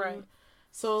something. Right.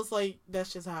 So it's, like,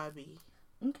 that's just how I be.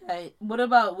 Okay. What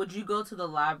about, would you go to the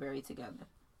library together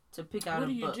to pick out a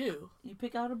book? What do you do? You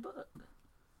pick out a book.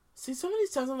 See, some of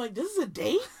these times I'm like, this is a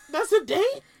date? That's a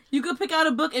date? You could pick out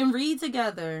a book and read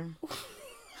together.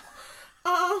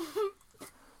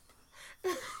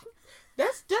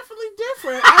 That's definitely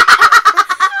different.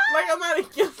 I'm not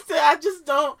against it. I just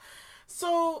don't.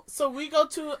 So we go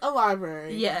to a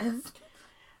library. Yes.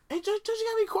 Hey, don't you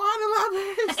gotta be quiet in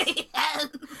libraries? Yes.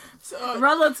 So,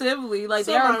 relatively, like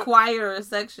so there are quieter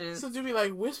sections. So do we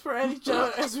like whisper at each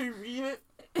other as we read it?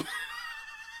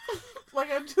 Like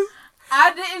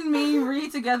I didn't mean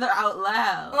read together out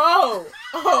loud.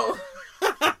 Oh.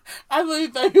 I literally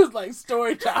thought it was like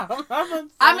story time.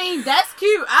 I mean, that's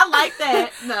cute. I like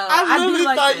that. No, I literally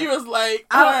like thought that. you was like,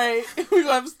 all right, we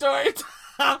gonna have story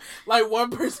time. Like one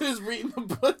person is reading the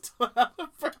book to the other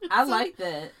person. I like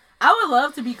that. I would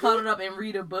love to be caught up and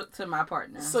read a book to my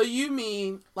partner. So you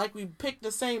mean like we pick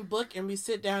the same book and we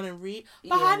sit down and read?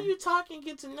 But how do you talk and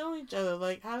get to know each other?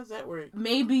 Like, how does that work?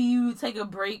 Maybe you take a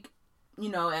break,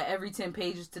 at every 10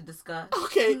 pages to discuss.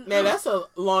 Okay, now that's a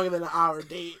longer than an hour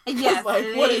date. Yes,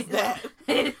 like what is that?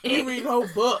 You read whole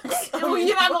books. Well,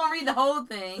 you're not gonna read the whole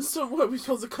thing. So what? We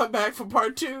supposed to come back for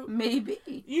part 2? Maybe.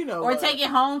 Or take it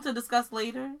home to discuss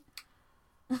later.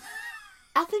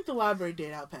 I think the library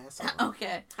date I'll pass on.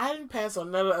 Okay. I didn't pass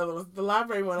on none of the other ones. The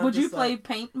library one. Would you play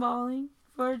paintballing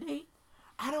for a date?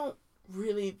 I don't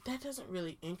really. That doesn't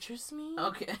really interest me.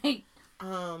 Okay.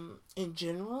 In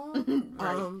general.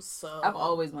 Right. So I've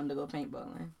always wanted to go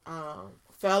paintballing.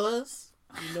 Fellas,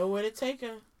 you know where to take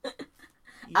her.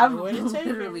 I've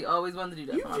literally always wanted to do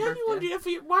that. You want to do that for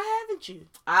you? Why haven't you?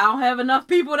 I don't have enough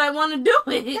people that want to do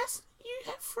it. You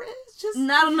have friends, just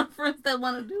not enough friends that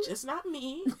want to do it. Just not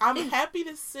me. I'm happy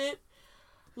to sit.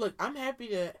 Look, I'm happy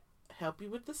to help you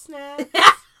with the snacks.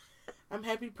 I'm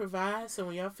happy to provide. So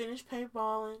when y'all finish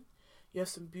paintballing, you have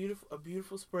a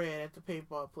beautiful spread at the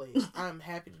paintball place. I'm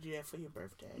happy to do that for your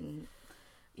birthday.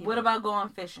 What about going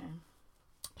fishing?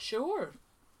 Sure.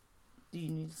 Do you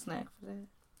need a snack for that?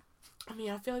 I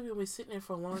mean, I feel like we've been sitting there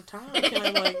for a long time.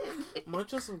 Can I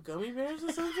munch on some gummy bears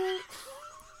or something?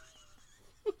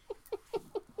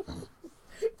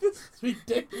 This is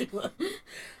ridiculous.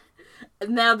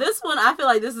 Now, this one, I feel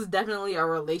like this is definitely a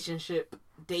relationship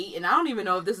date, and I don't even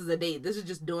know if this is a date. This is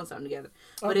just doing something together.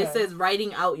 But it says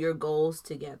writing out your goals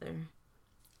together.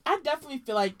 I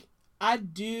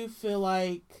do feel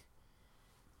like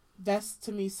that's,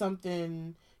 to me,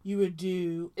 something you would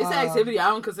do. It's an activity. I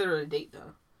don't consider it a date,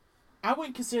 though. I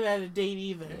wouldn't consider that a date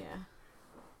either.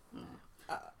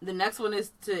 Yeah. The next one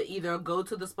is to either go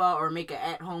to the spa or make an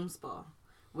at-home spa.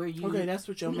 Where you... Okay, that's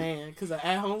with your man. Because an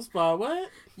at-home spa, what?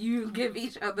 You give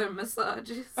each other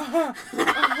massages.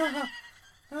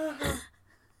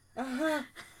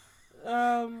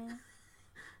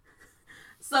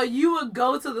 So you would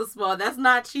go to the spa. That's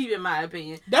not cheap, in my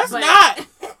opinion. That's not.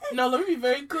 No, let me be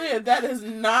very clear. That is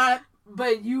not.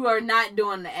 But you are not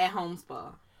doing the at-home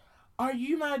spa. Are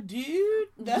you my dude?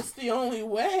 That's the only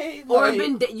way. Or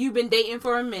you've been dating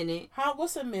for a minute.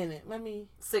 What's a minute?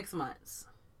 6 months.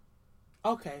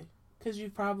 Okay. Because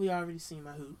you've probably already seen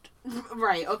my hoot.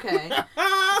 Right, okay.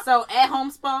 So,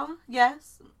 at-home spa,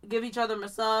 yes. Give each other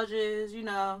massages,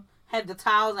 have the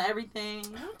towels and everything.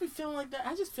 I don't be feeling like that.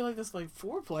 I just feel like that's like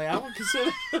foreplay. I would consider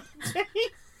it a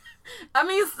date. I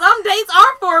mean, some dates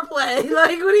are foreplay.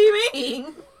 Like, what do you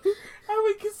mean? I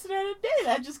would consider it a date.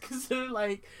 I just consider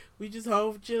we just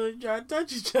home chilling, trying to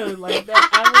touch each other like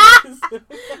that.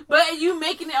 But you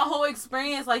making it a whole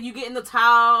experience. Like, you getting the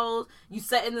towels, you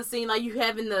setting the scene, like you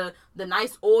having the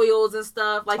nice oils and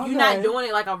stuff. Like, you're not doing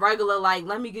it like a regular, like,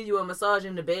 let me give you a massage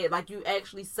in the bed. Like, you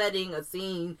actually setting a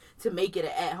scene to make it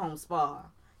an at-home spa.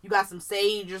 You got some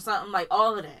sage or something, like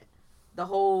all of that. The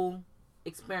whole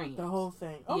experience. The whole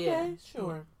thing. Okay, yeah.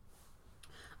 Sure.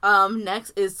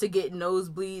 Next is to get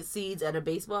nosebleed seats at a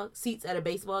baseball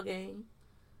game.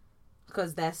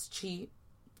 Because that's cheap.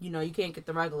 You can't get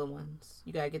the regular ones.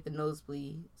 You gotta get the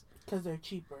nosebleeds. Because they're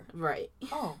cheaper. Right.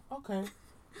 Oh, okay.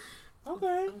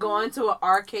 Okay. Going to an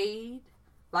arcade.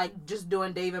 Like, just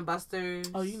doing Dave & Buster's.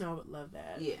 Oh, I would love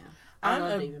that. Yeah. I'm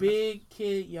a big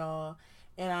kid, y'all.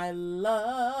 And I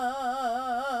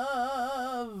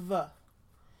love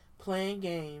playing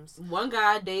games. One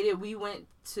guy I dated, we went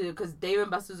to... Because Dave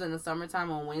 & Buster's in the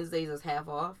summertime on Wednesdays is half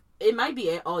off. It might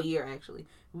be all year, actually.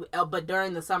 But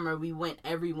during the summer, we went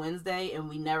every Wednesday, and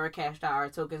we never cashed out our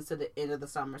tokens to the end of the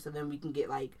summer. So then we can get,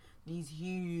 these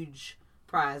huge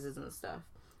prizes and stuff.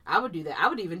 I would do that. I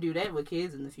would even do that with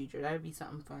kids in the future. That would be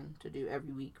something fun to do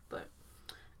every week. But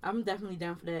I'm definitely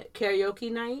down for that.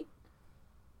 Karaoke night.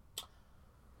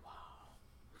 Wow.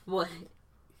 What?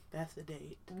 That's a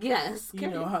date. Yes. I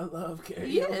love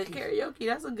karaoke. Yeah, karaoke.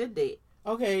 That's a good date.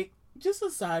 Okay, just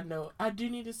a side note. I do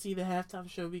need to see the halftime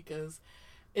show because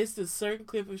it's this certain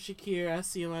clip of Shakira I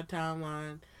see on my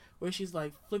timeline where she's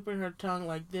flipping her tongue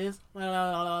like this, la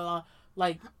la la la la,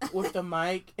 like with the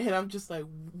mic, and I'm just like,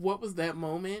 what was that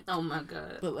moment? Oh my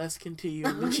god. But let's continue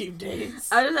on the cheap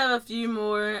dates. I just have a few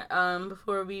more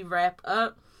before we wrap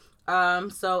up.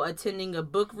 So attending a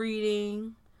book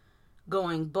reading,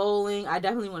 going bowling. I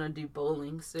definitely want to do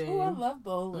bowling soon. Oh, I love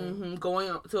bowling. Mm-hmm.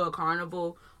 Going to a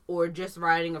carnival or just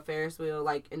riding a Ferris wheel.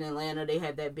 Like in Atlanta, they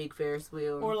have that big Ferris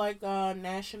wheel. Or like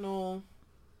National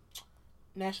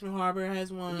Harbor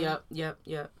has one. Yep.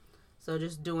 So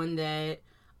just doing that.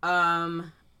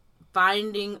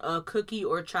 Finding a cookie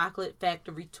or chocolate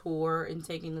factory tour and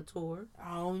taking the tour.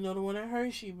 I only know the one at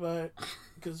Hershey, but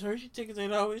because Hershey tickets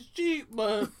ain't always cheap,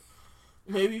 but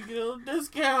maybe you get a little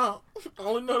discount. I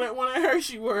only know that one at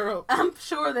Hershey World. I'm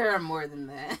sure there are more than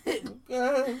that.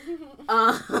 Okay.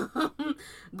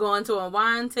 Going to a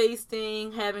wine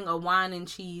tasting, having a wine and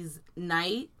cheese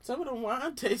night. Some of the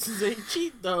wine tastings ain't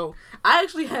cheap though. I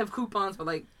actually have coupons for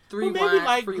like free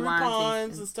wine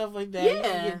Groupons and stuff like that. Yeah. You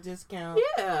can get discounts.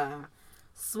 Yeah.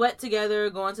 Sweat together,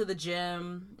 going to the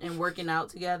gym and working out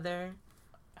together.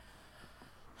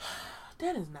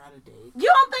 That is not a date. You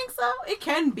don't think so? It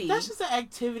can be. That's just an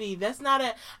activity. That's not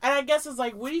a... And I guess it's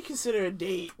like, what do you consider a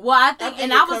date? Well, I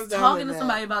think I was talking to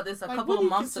somebody about this a couple of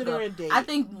months ago. A date? I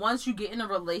think once you get in a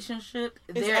relationship,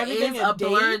 there is a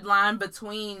blurred line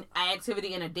between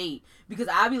activity and a date. Because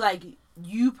I'd be like,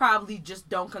 you probably just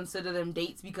don't consider them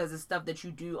dates because it's stuff that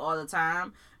you do all the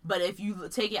time. But if you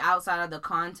take it outside of the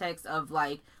context of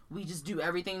like, we just do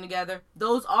everything together,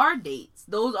 those are dates.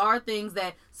 Those are things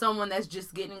that someone that's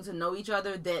just getting to know each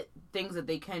other, that things that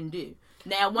they can do.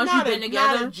 Now, once you've been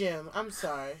together... Not a gym. I'm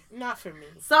sorry. Not for me.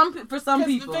 For some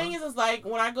people. The thing is like,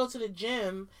 when I go to the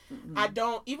gym, I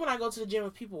don't... Even when I go to the gym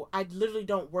with people, I literally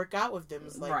don't work out with them.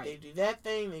 It's like, they do that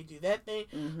thing, they do that thing.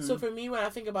 Mm-hmm. So for me, when I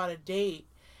think about a date,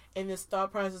 and this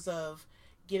thought process of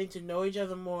getting to know each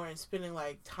other more and spending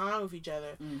like time with each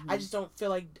other, I just don't feel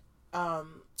like a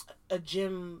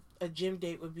gym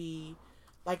date would be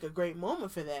like a great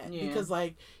moment for that. Because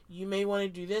like, you may want to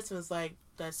do this and it's like,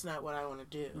 that's not what I want to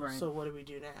do. Right. So what do we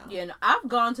do now? Yeah, and I've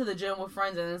gone to the gym with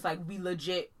friends and it's like we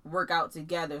legit work out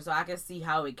together, so I can see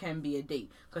how it can be a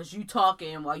date. Because you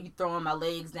talking while you throwing my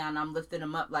legs down, I'm lifting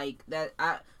them up like that.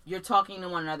 You're talking to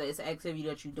one another. It's an activity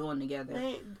that you're doing together.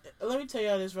 Hey, let me tell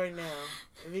y'all this right now.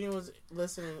 If anyone's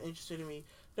listening and interested in me,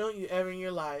 don't you ever in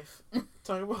your life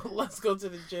talk about let's go to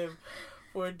the gym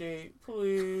for a date,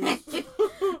 please.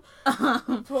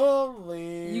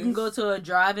 Please. You can go to a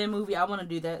drive-in movie. I want to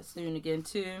do that soon again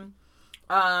too.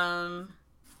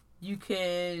 You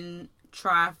can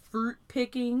try fruit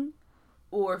picking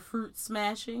or fruit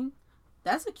smashing.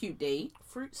 That's a cute date.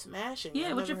 Fruit smashing?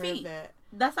 Yeah, with your feet.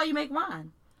 That's how you make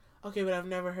wine. Okay, but I've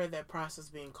never heard that process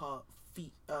being called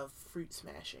fruit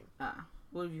smashing.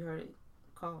 What have you heard it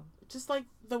called? Just like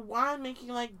the wine making,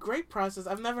 like, grape process.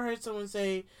 I've never heard someone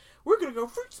say, we're going to go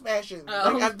fruit smashing.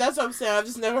 Oh. Like, that's what I'm saying. I've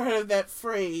just never heard of that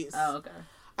phrase. Oh, okay.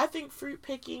 I think fruit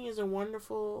picking is a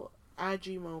wonderful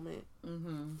IG moment.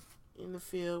 Mm-hmm. In the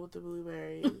field with the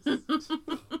blueberries.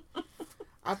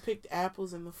 I picked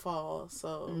apples in the fall,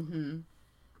 so, you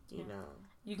know.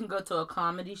 You can go to a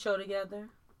comedy show together.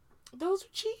 Those are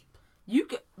cheap. You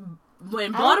can,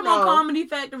 when Baltimore Comedy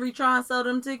Factory try and sell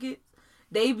them tickets,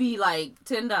 they be like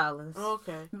 $10.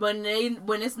 Okay.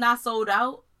 When it's not sold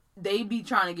out, they be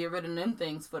trying to get rid of them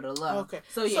things for the love. Okay.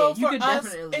 So yeah, you could us,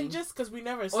 definitely. And just because we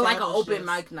never established, or like an open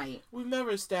mic night. We've never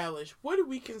established. What do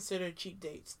we consider cheap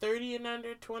dates? 30 and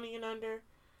under, 20 and under.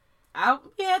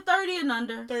 30 and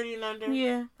under. 30 and under.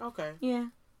 Yeah. Okay. Yeah.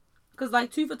 Cause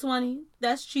like 2 for $20,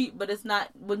 that's cheap, but it's not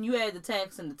when you add the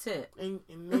tax and the tip. And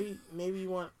maybe you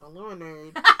want a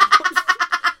lemonade.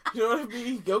 You know what I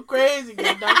mean? Go crazy,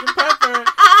 get Dr. Pepper.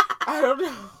 I don't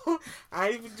know. I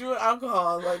ain't even doing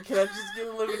alcohol. Like, can I just get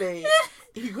a lemonade?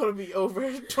 You're gonna be over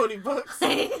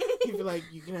 $20. He'd be like,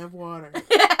 you can have water.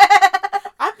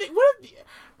 I think.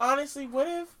 What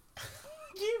if?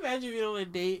 Can you imagine if you're on a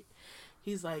date?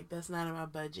 He's like, that's not in my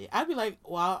budget. I'd be like,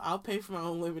 well, I'll pay for my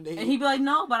own lemonade. And he'd be like,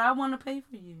 no, but I want to pay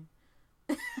for you.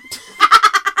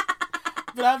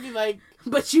 But I'd be like,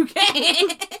 but you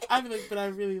can't. I'd be like, but I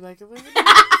really like a lemonade.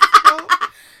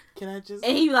 Can I just?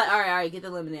 And he'd be like, all right, get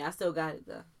the lemonade. I still got it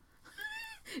though.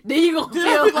 Then you gonna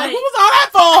feel like, what was all that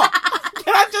for?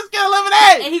 Can I just get a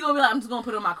lemonade? And he gonna be like, I'm just gonna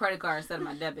put it on my credit card instead of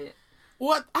my debit.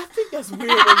 What? I think that's weird when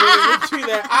women do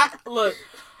that.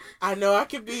 I know I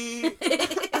could be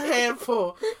a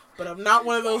handful, but I'm not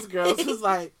one of those girls who's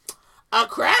like, a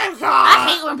credit card. I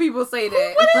hate when people say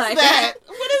that. What is that?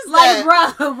 What is that?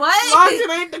 Like, bro, what? As long as it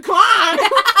ain't declined.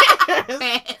 Who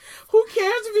cares? Who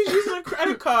cares if he's using a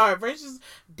credit card versus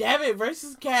debit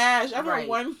versus cash? I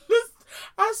remember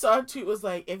I saw a tweet was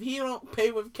like, if he don't pay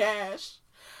with cash,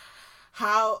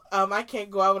 how I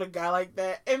can't go out with a guy like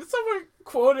that. And someone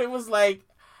quoted was like,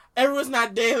 everyone's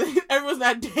not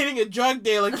dating a drug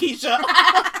dealer, Keisha.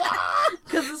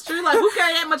 Because it's true, like, who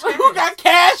carry that much cash? Who got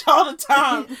cash all the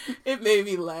time? It made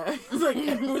me laugh. It's like,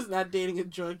 everyone's not dating a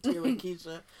drug dealer,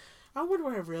 Keisha. I wonder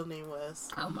what her real name was.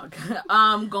 Oh my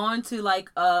god. Going to like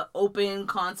a open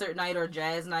concert night or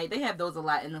jazz night. They have those a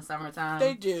lot in the summertime.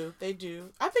 They do.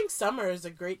 I think summer is a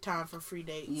great time for free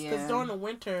dates. Because during the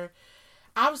winter,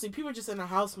 obviously people are just in the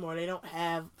house more. They don't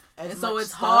have as much so it's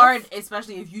stuff. hard,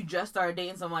 especially if you just started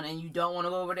dating someone and you don't want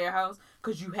to go over their house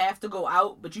because you have to go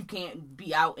out, but you can't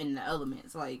be out in the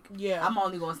elements. Like, I'm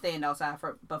only going to stand outside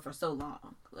for so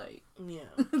long. Like,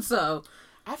 so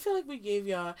I feel like we gave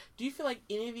y'all... Do you feel like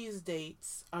any of these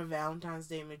dates are Valentine's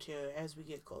Day material as we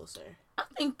get closer?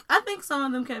 I think some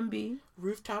of them can be.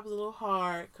 Rooftop is a little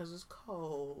hard because it's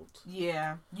cold.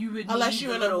 Yeah. You would Unless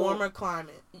you're in a warmer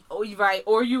climate. Oh, right.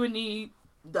 Or you would need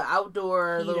the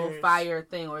outdoor heaters. Little fire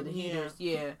thing or the heaters.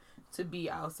 Yeah. To be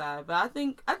outside. But I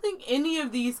think any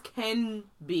of these can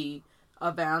be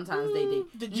a Valentine's Day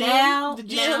date. The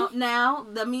gym.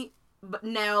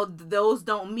 Now those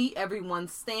don't meet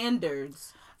everyone's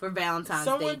standards for Valentine's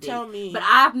Day date. Tell me. But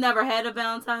I've never had a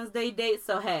Valentine's Day date,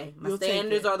 so hey, my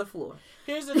standards are the floor.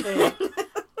 Here's the thing.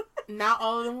 Not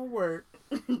all of them will work.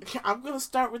 I'm going to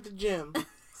start with the gym.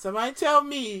 Somebody tell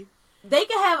me. They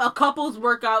can have a couples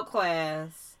workout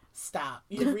class. Stop.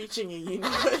 You're reaching and you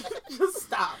know it. Just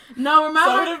stop. No, remember?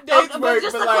 Some of them dates work,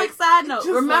 just but a quick side note.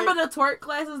 Remember the twerk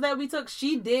classes that we took?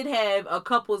 She did have a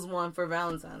couples one for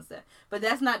Valentine's Day. But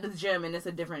that's not the gym and it's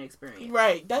a different experience.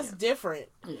 Right. That's different.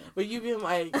 Yeah. But you've been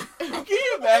like, can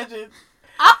you imagine?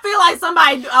 I feel like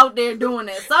somebody out there doing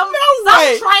it. Some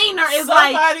trainer is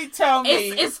somebody tell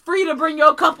me. It's free to bring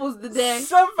your couples today.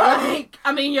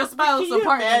 Your spouse or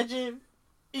partner. Imagine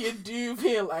your dude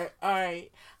being like, all right,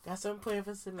 got something planned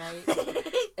for tonight.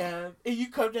 and you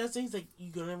come downstairs, he's like, you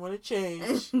gonna want to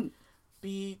change.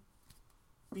 Be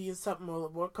in something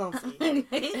more comfy. And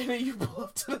then you pull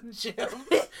up to the gym.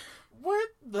 What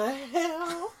the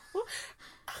hell?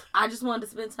 I just wanted to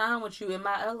spend time with you in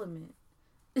my element.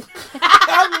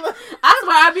 I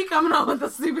swear I be coming on with the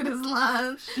stupidest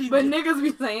lines. But niggas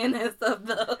be saying that stuff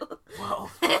though. Whoa.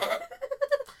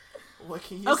 What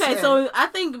can you say? Okay, so I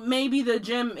think maybe the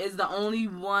gym is the only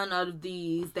one of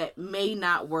these that may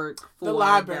not work for the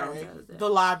library. The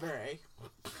library.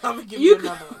 I'm gonna give you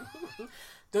another one.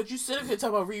 Don't you sit up here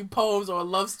talking about reading poems or a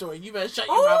love story. You better shut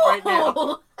your mouth right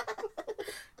now.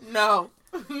 No.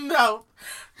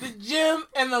 The gym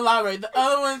and the library. The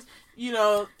other ones,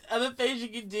 other things you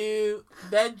can do.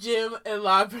 That gym and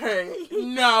library.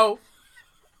 No.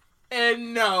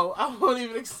 And no, I won't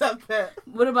even accept that.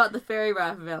 What about the ferry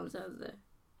ride for Valentine's Day?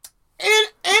 And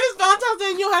it's Valentine's Day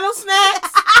and you don't have no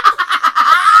snacks?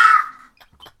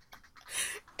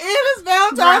 And it's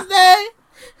Valentine's Day?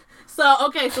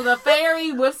 So the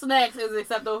ferry with snacks is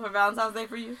acceptable for Valentine's Day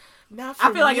for you? Not for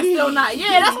me. I feel like it's still not.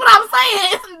 Yeah, that's what I'm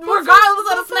saying.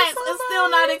 Regardless of the snacks, it's still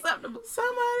not acceptable.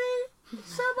 Somebody.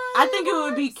 I think it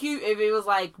would be cute if it was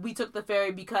like we took the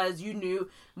ferry because you knew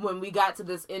when we got to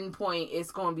this end point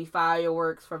it's going to be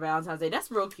fireworks for Valentine's Day. That's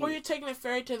real cute. Or you're taking the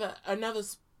ferry to another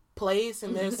place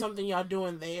and there's something y'all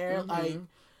doing there, like.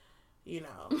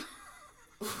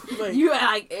 Like, you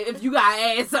like if you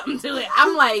gotta add something to it.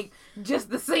 I'm like just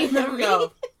the scenery.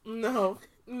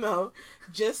 No,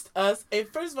 just us. And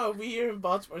first of all, we here in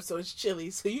Baltimore, so it's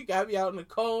chilly. So you got me out in the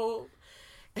cold.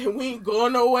 And we ain't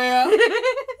going nowhere.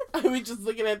 We just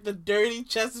looking at the dirty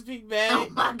Chesapeake Bay. Oh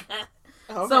my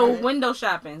god. So window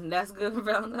shopping, that's good for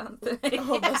Valentine's Day.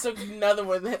 Oh, that's another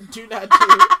one that do not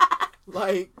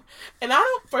do. And I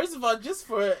don't, first of all,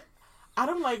 I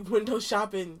don't like window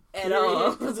shopping at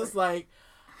all. Because it's like,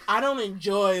 I don't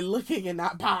enjoy looking and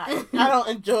not buying. I don't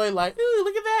enjoy ooh,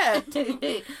 look at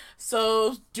that.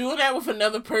 So doing that with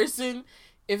another person,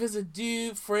 if it's a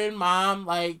dude, friend, mom,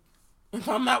 if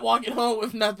I'm not walking home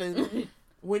with nothing,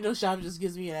 window shopping just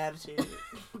gives me an attitude.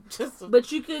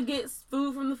 But you could get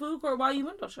food from the food court while you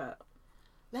window shop.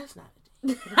 That's not a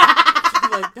date.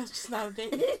 That's just not a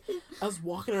date. I was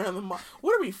walking around the mall.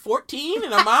 What are we, 14?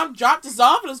 And our mom dropped us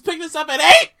off and was picking us up at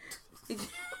 8?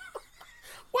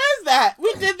 Where's that?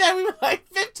 We did that. We were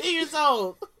 15 years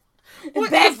old.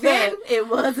 Back then, it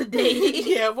was a date.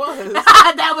 Yeah, it was.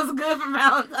 That was good for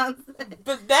Valentine's Day.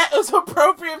 But that was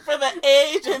appropriate for the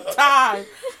age and time.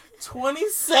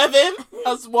 27,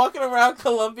 I was walking around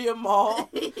Columbia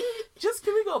Mall. Just,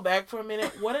 can we go back for a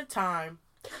minute? What a time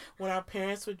when our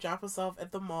parents would drop us off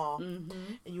at the mall, and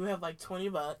you have $20,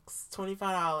 $25.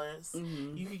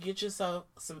 Mm-hmm. You could get yourself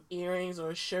some earrings or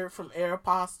a shirt from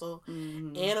Aeropostale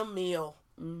and a meal,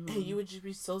 and you would just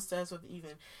be so satisfied with the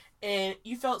evening. And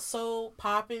you felt so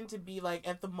popping to be like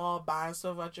at the mall buying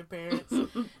stuff about your parents.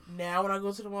 Now when I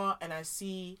go to the mall and I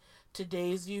see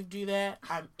today's youth do that,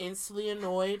 I'm instantly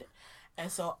annoyed.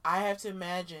 And so I have to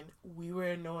imagine we were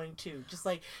annoying too. Just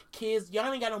like, kids,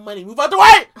 y'all ain't got no money. Move out the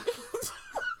way!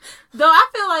 Though I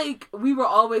feel like we were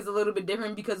always a little bit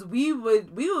different because we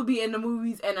would be in the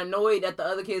movies and annoyed at the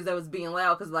other kids that was being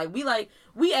loud because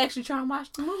we actually try and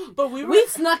watch the movie, but we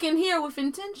snuck in here with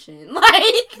intention,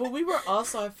 like. But we were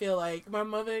also, I feel like my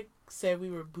mother said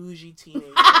we were bougie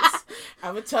teenagers.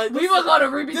 I would tell you, we were going to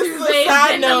Ruby Tuesdays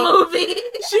in the movie.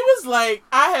 She was like,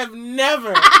 I have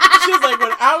never. She was like,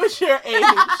 when I was your age,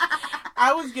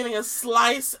 I was getting a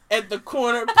slice at the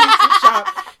corner pizza shop.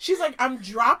 She's like, I'm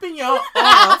dropping y'all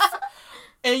off,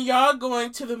 and y'all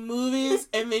going to the movies,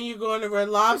 and then you're going to Red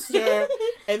Lobster,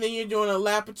 and then you're doing a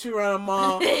lap or two around a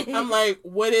mall. I'm like,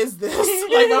 what is this?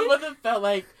 Like, my mother felt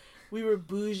like we were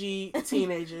bougie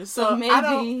teenagers. So maybe.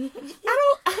 I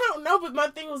don't know, but my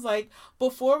thing was like,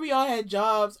 before we all had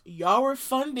jobs, y'all were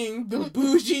funding the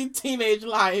bougie teenage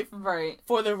life. Right.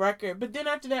 For the record. But then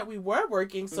after that, we were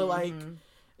working, so like,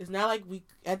 it's not like we,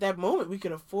 at that moment, we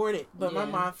could afford it. But my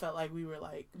mom felt like we were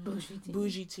like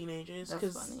bougie teenagers.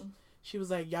 That's funny. She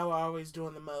was like, y'all were always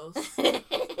doing the most.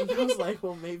 And I was like,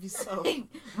 well, maybe so.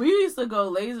 We used to go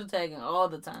laser tagging all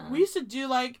the time. We used to do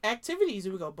like activities.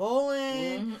 We would go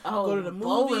bowling, go to the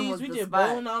movies. We did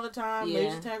bowling all the time,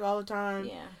 laser tag all the time.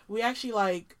 Yeah. We actually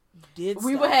like did stuff.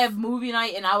 We would have movie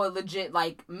night and I would legit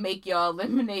like make y'all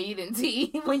lemonade and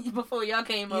tea before y'all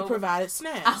came over. You provided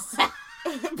snacks.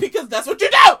 Because that's what you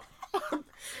do!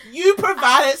 You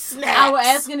provided snacks. I would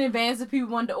ask in advance if people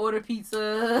wanted to order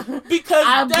pizza.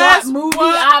 Because that's movie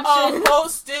what options. A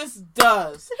hostess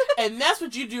does. And that's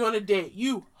what you do on a date.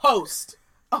 You host.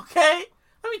 Okay?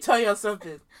 Let me tell y'all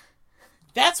something.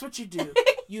 That's what you do.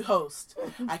 You host.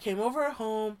 I came over at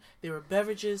home. There were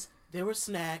beverages. There were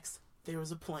snacks. There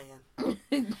was a plan.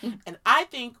 And I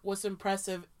think what's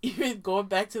impressive, even going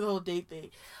back to the whole date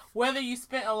thing, whether you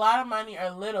spent a lot of money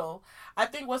or little, I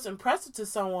think what's impressive to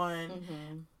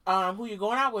someone who you're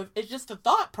going out with is just the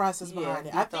thought process behind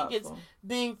it. I think it's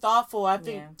being thoughtful. I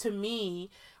think to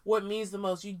me, what means the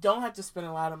most, you don't have to spend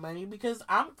a lot of money because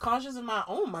I'm conscious of my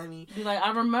own money. You're like,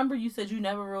 I remember you said you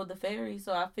never rode the ferry,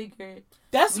 so I figured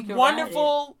that's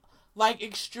wonderful. Like,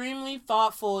 extremely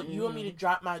thoughtful. You want me to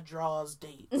drop my drawers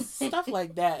dates. Stuff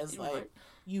like that is like,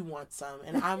 you want some,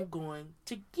 and I'm going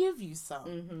to give you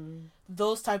some.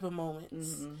 Those type of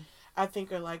moments, I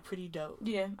think, are, like, pretty dope.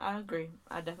 Yeah, I agree.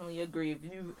 I definitely agree. If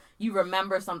you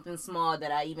remember something small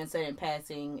that I even said in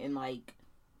passing and, like,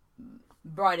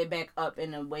 brought it back up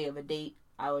in a way of a date,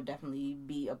 I would definitely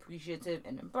be appreciative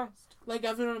and impressed. Like,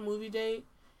 I've been on a movie date,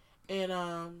 and,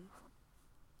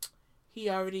 he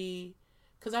already...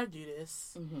 Because I do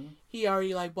this. He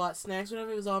already, like, bought snacks,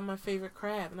 whatever. It was all my favorite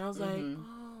crab. And I was like,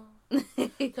 oh.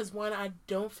 Because, one, I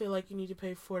don't feel like you need to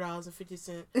pay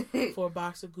 $4.50 for a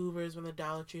box of Goobers when the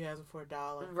Dollar Tree has them for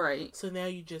 $1. Right. So now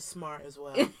you're just smart as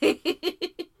well.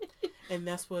 And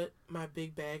that's what my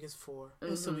big bag is for.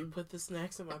 And so we put the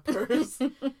snacks in my purse.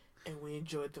 And we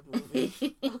enjoyed the movie.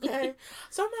 Okay?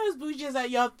 So I'm not as bougie as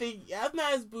y'all think. I'm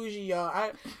not as bougie,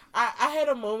 y'all. I had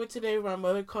a moment today where my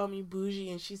mother called me bougie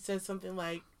and she said something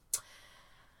like,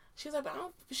 she's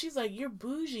like, you're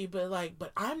bougie, but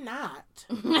I'm not.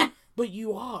 But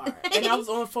you are. And I was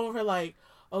on the phone with her like,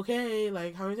 okay,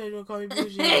 like, how many times you gonna call me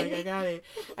bougie? Like, I got it.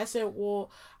 I said,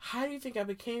 well, how do you think I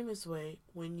became this way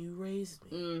when you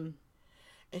raised me?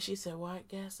 And she said, well, I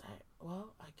guess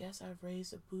I've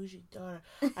raised a bougie daughter.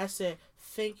 I said,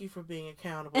 thank you for being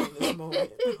accountable in this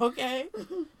moment. Okay?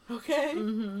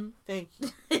 Thank you.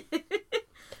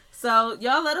 So,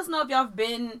 y'all let us know if y'all have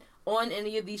been on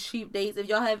any of these cheap dates. If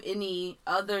y'all have any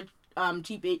other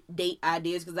cheap date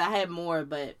ideas, because I have more,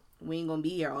 but we ain't gonna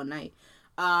be here all night.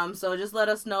 So just let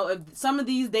us know if some of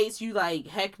these dates you like,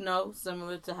 heck no,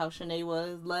 similar to how Shanae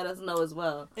was. Let us know as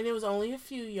well. And it was only a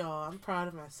few, y'all. I'm proud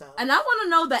of myself. And I want to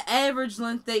know the average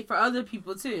length date for other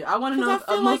people too. I want to know if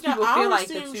most people feel like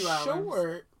the 2 hours.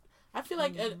 Short. I feel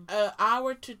like an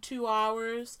hour to 2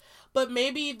 hours, but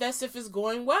maybe that's if it's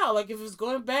going well. Like if it's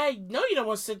going bad, no, you don't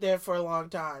want to sit there for a long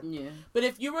time. Yeah. But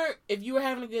if you were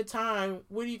having a good time,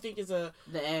 what do you think is the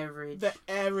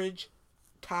average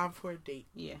time for a date?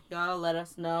 Yeah, y'all let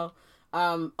us know.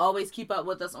 Always keep up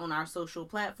with us on our social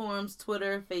platforms,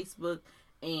 Twitter, Facebook,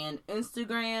 and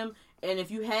Instagram. And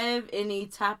if you have any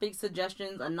topic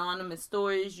suggestions, anonymous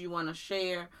stories you want to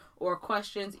share, or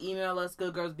questions, email us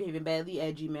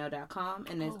goodgirlsbehavingbadly@gmail.com.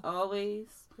 And as always,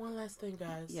 one last thing,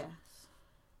 guys. Yes.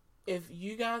 If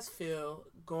you guys feel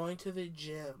going to the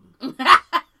gym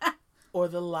or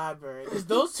the library, because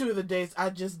those two are the dates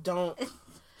I just don't.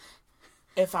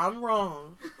 If I'm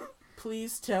wrong,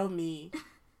 please tell me.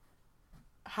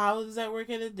 How does that work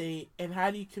at a date, and how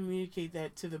do you communicate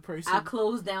that to the person? I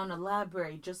closed down the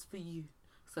library just for you,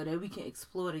 so that we can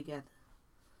explore together.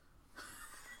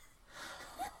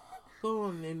 Go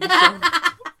on, end the show.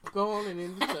 Go on and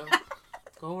end the show.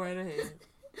 Go right ahead.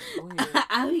 Go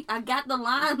ahead. I got the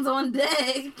lines on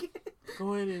deck.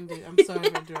 Go ahead and end it. I'm sorry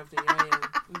for interrupting you.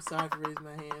 I'm sorry for raising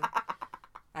my hand.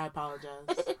 I apologize.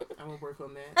 I'm going to work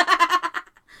on that.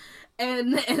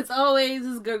 And as always,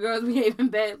 it's Good Girls Behaving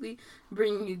Badly,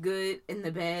 bringing you good and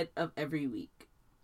the bad of every week.